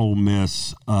Kentucky and Ole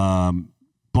Miss,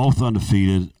 both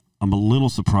undefeated. I'm a little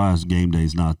surprised game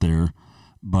day's not there,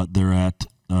 but they're at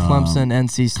Clemson,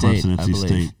 NC State, Clemson, I NC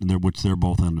believe. State, which they're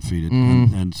both undefeated.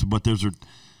 Mm-hmm. And so, but there's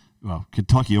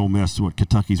Kentucky, Ole Miss.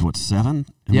 Kentucky's 7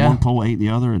 in one poll, 8 in the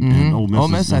other, and Ole Miss. Ole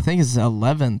Miss, I think, is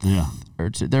 11th. Yeah,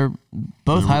 or they're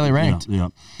both highly ranked. Yeah.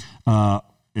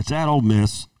 It's at Ole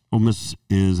Miss. Ole Miss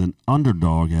is an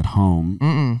underdog at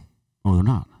home. Oh, they're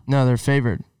not. No, they're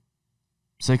favored.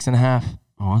 6.5.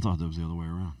 Oh, I thought that was the other way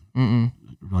around. Mm-mm.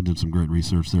 I did some great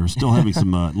research there. Still having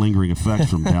some lingering effects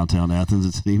from downtown Athens,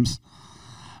 it seems.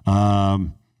 What are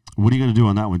you going to do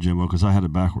on that one, Jimbo? Because I had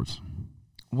it backwards.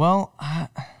 Well,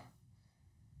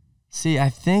 see, I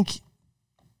think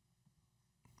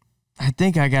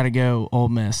I got to go Ole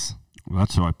Miss. Well,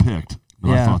 that's who I picked.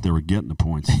 But I thought they were getting the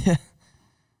points.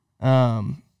 I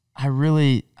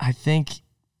think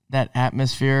that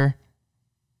atmosphere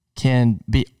can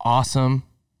be awesome.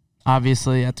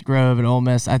 Obviously, at the Grove at Ole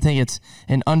Miss, I think it's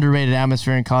an underrated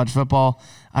atmosphere in college football.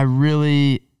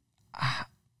 I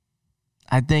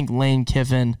think Lane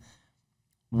Kiffin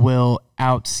will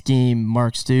out-scheme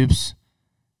Mark Stoops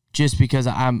just because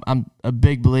I'm a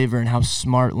big believer in how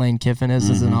smart Lane Kiffin is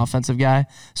as an offensive guy.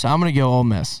 So I'm going to go Ole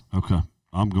Miss. Okay.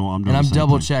 I'm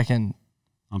double-checking.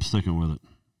 I'm sticking with it.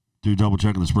 Do you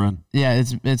double-checking the spread? Yeah,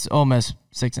 it's Ole Miss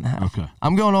 6.5. Okay.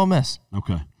 I'm going Ole Miss.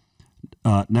 Okay.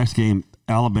 Next game,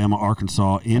 Alabama,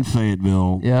 Arkansas in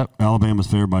Fayetteville. Yep. Alabama's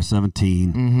favored by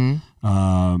 17.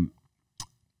 Mm-hmm.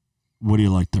 What do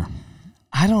you like there?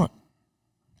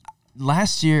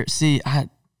 Last year,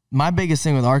 my biggest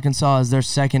thing with Arkansas is their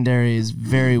secondary is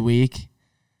very weak,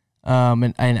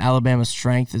 and Alabama's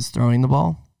strength is throwing the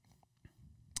ball.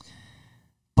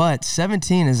 But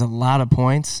 17 is a lot of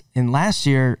points, and last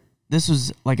year, this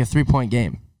was like a 3-point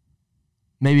game,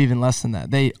 maybe even less than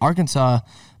that. Arkansas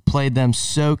played them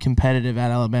so competitive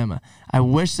at Alabama. I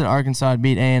wish that Arkansas had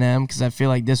beat A&M because I feel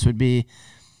like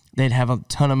they'd have a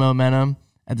ton of momentum.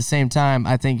 At the same time,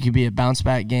 I think it could be a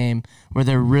bounce-back game where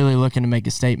they're really looking to make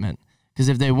a statement. Because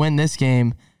if they win this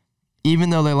game, even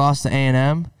though they lost to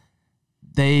A&M,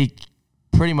 they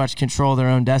pretty much control their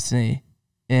own destiny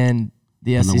in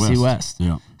the SEC West.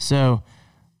 Yeah. So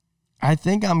I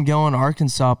think I'm going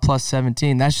Arkansas plus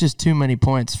 17. That's just too many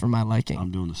points for my liking.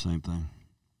 I'm doing the same thing.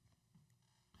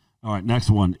 All right, next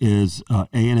one is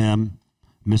A&M,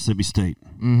 Mississippi State.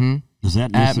 Mm-hmm. Is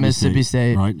that at Mississippi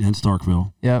State? Right, in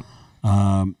Starkville. Yep.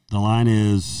 The line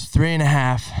is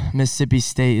 3.5. Mississippi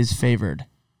State is favored.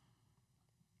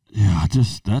 Yeah,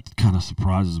 that kind of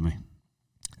surprises me.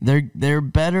 They're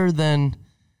better than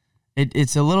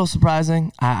it's a little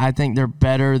surprising. I think they're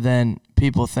better than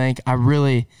people think. Are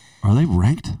they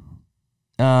ranked?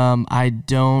 I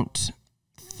don't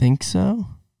think so.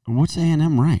 What's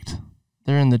A&M ranked?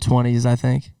 They're in the 20s, I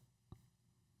think.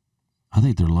 I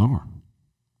think they're lower.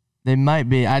 They might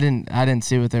be. I didn't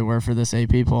see what they were for this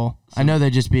AP poll. I know they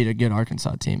just beat a good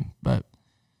Arkansas team, but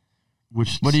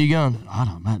what are you going? I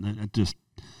don't know, man. It's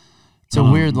a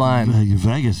weird line.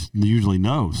 Vegas usually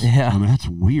knows. Yeah. I mean, that's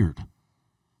weird.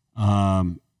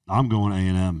 I'm going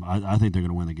A&M. I think they're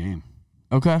going to win the game.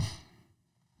 Okay.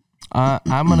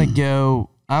 I'm gonna go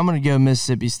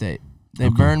Mississippi State. They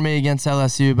burned me against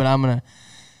LSU, but I'm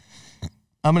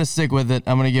gonna stick with it.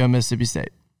 I'm gonna go Mississippi State.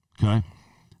 Okay.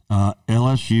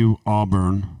 LSU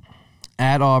Auburn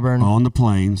at Auburn on the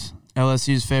Plains.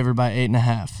 LSU's favored by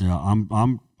 8.5. Yeah,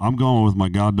 I'm going with my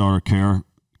goddaughter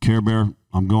Care Bear.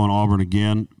 I'm going Auburn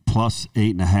again plus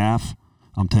 8.5.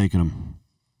 I'm taking them.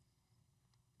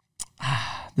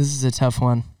 This is a tough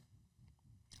one.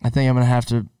 I think I'm gonna have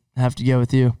to go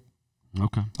with you.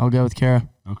 Okay. I'll go with Kara.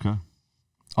 Okay.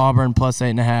 Auburn plus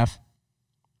 8.5.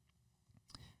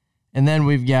 And then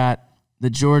we've got the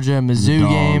Georgia-Mizzou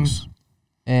game,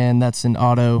 and that's an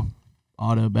auto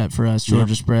bet for us,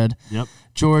 Georgia spread. Yep.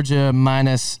 Georgia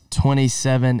minus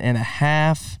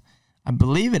 27.5. I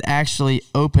believe it actually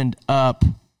opened up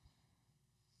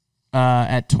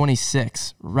at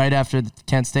 26 right after the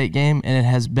Kent State game, and it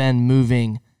has been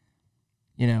moving,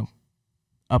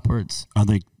 upwards. I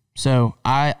think so.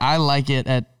 I like it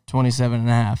at 27.5.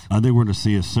 I think we're going to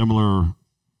see a similar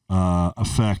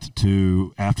effect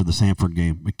to after the Samford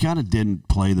game. We kind of didn't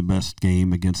play the best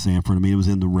game against Samford. I mean, it was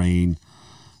in the rain,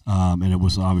 and it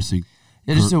was obviously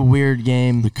just a weird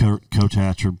game. The Coach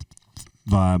Hatcher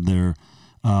vibe there,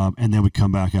 and then we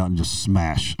come back out and just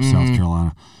smash South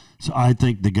Carolina. So I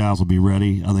think the guys will be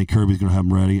ready. I think Kirby's going to have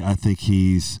them ready. I think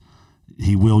he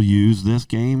will use this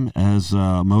game as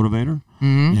a motivator,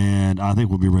 and I think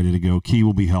we'll be ready to go. Key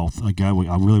will be health. I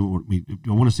want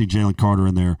to see Jalen Carter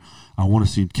in there. I want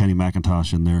to see Kenny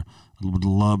McIntosh in there. I would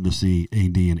love to see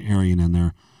AD and Arian in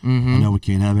there. I know we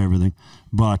can't have everything,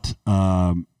 but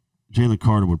Jalen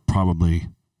Carter would probably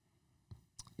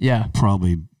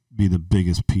be the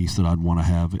biggest piece that I'd want to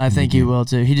have. I think he will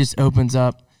too. He just opens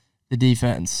up the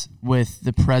defense with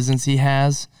the presence he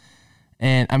has.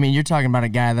 And, I mean, you're talking about a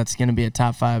guy that's going to be a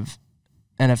top 5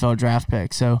 NFL draft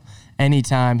pick. So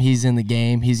anytime he's in the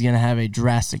game, he's going to have a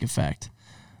drastic effect.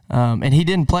 And he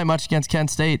didn't play much against Kent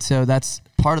State, so that's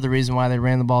part of the reason why they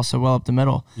ran the ball so well up the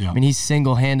middle. Yeah. I mean, he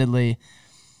single-handedly,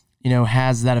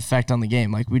 has that effect on the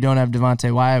game. Like, we don't have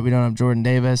Devontae Wyatt, we don't have Jordan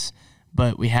Davis,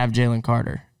 but we have Jalen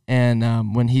Carter.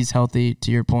 And when he's healthy,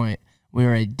 to your point, we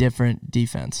are a different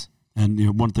defense.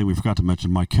 And one thing we forgot to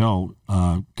mention, Michael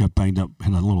got banged up,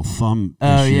 had a little thumb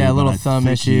issue. Oh, yeah, a little thumb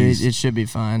issue. It should be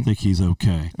fine. I think he's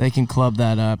okay. They can club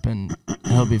that up, and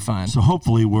he'll be fine. So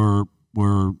hopefully we're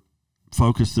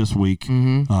focused this week.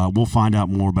 We'll find out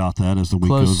more about that as the week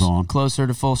goes on. Closer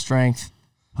to full strength.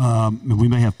 We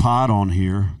may have Pod on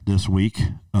here this week.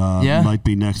 Might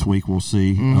be next week. We'll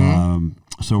see.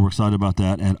 So we're excited about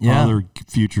that. And other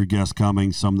future guests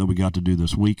coming, some that we got to do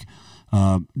this week.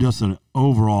 Just an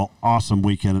overall awesome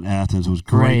weekend in Athens. It was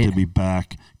great to be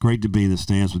back. Great to be in the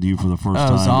stands with you for the first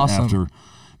time after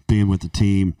being with the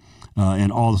team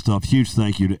and all the stuff. Huge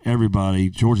thank you to everybody.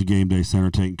 Georgia Game Day Center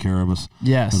taking care of us.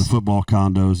 Yes. The football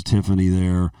condos, Tiffany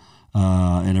there,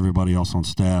 and everybody else on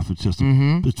staff. It's just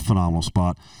it's a phenomenal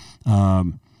spot.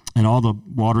 And all the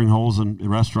watering holes and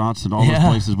restaurants and all those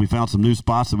places. We found some new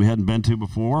spots that we hadn't been to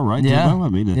before, right? Yeah. Timbo? I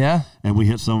mean, and we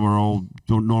hit some of our old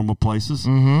normal places.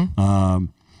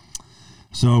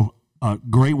 So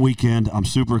great weekend. I'm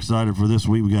super excited for this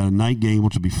week. We got a night game,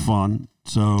 which will be fun.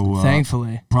 So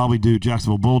thankfully, probably do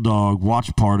Jacksonville Bulldog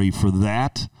watch party for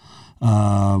that.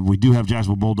 We do have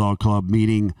Jacksonville Bulldog Club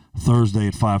meeting Thursday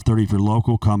at 5:30. If you're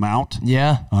local, come out.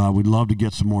 Yeah. We'd love to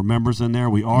get some more members in there.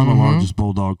 We are the largest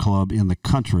Bulldog Club in the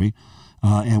country,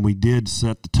 and we did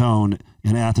set the tone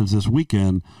in Athens this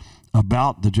weekend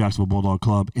about the Jacksonville Bulldog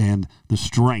Club and the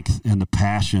strength and the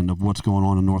passion of what's going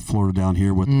on in North Florida down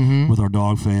here with our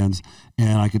dog fans.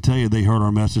 And I can tell you they heard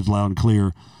our message loud and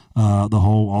clear. All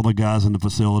the guys in the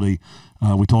facility,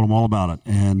 we told them all about it,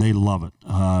 and they love it.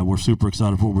 We're super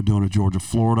excited for what we're doing at Georgia,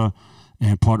 Florida,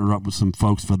 and partner up with some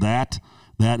folks for that.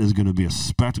 That is going to be a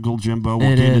spectacle, Jimbo.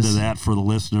 We'll get into that for the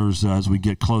listeners as we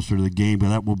get closer to the game, but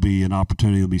that will be an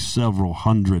opportunity. There'll be several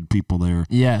hundred people there.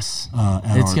 Yes.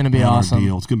 It's going to be awesome.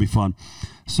 It's going to be fun.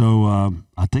 So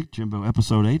I think, Jimbo,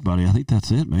 episode 8, buddy, I think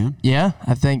that's it, man. Yeah,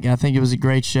 I think it was a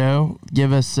great show.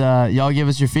 Y'all give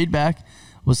us your feedback.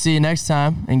 We'll see you next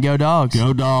time, and go Dogs.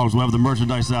 Go Dogs. We'll have the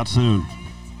merchandise out soon.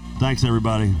 Thanks,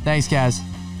 everybody. Thanks, guys.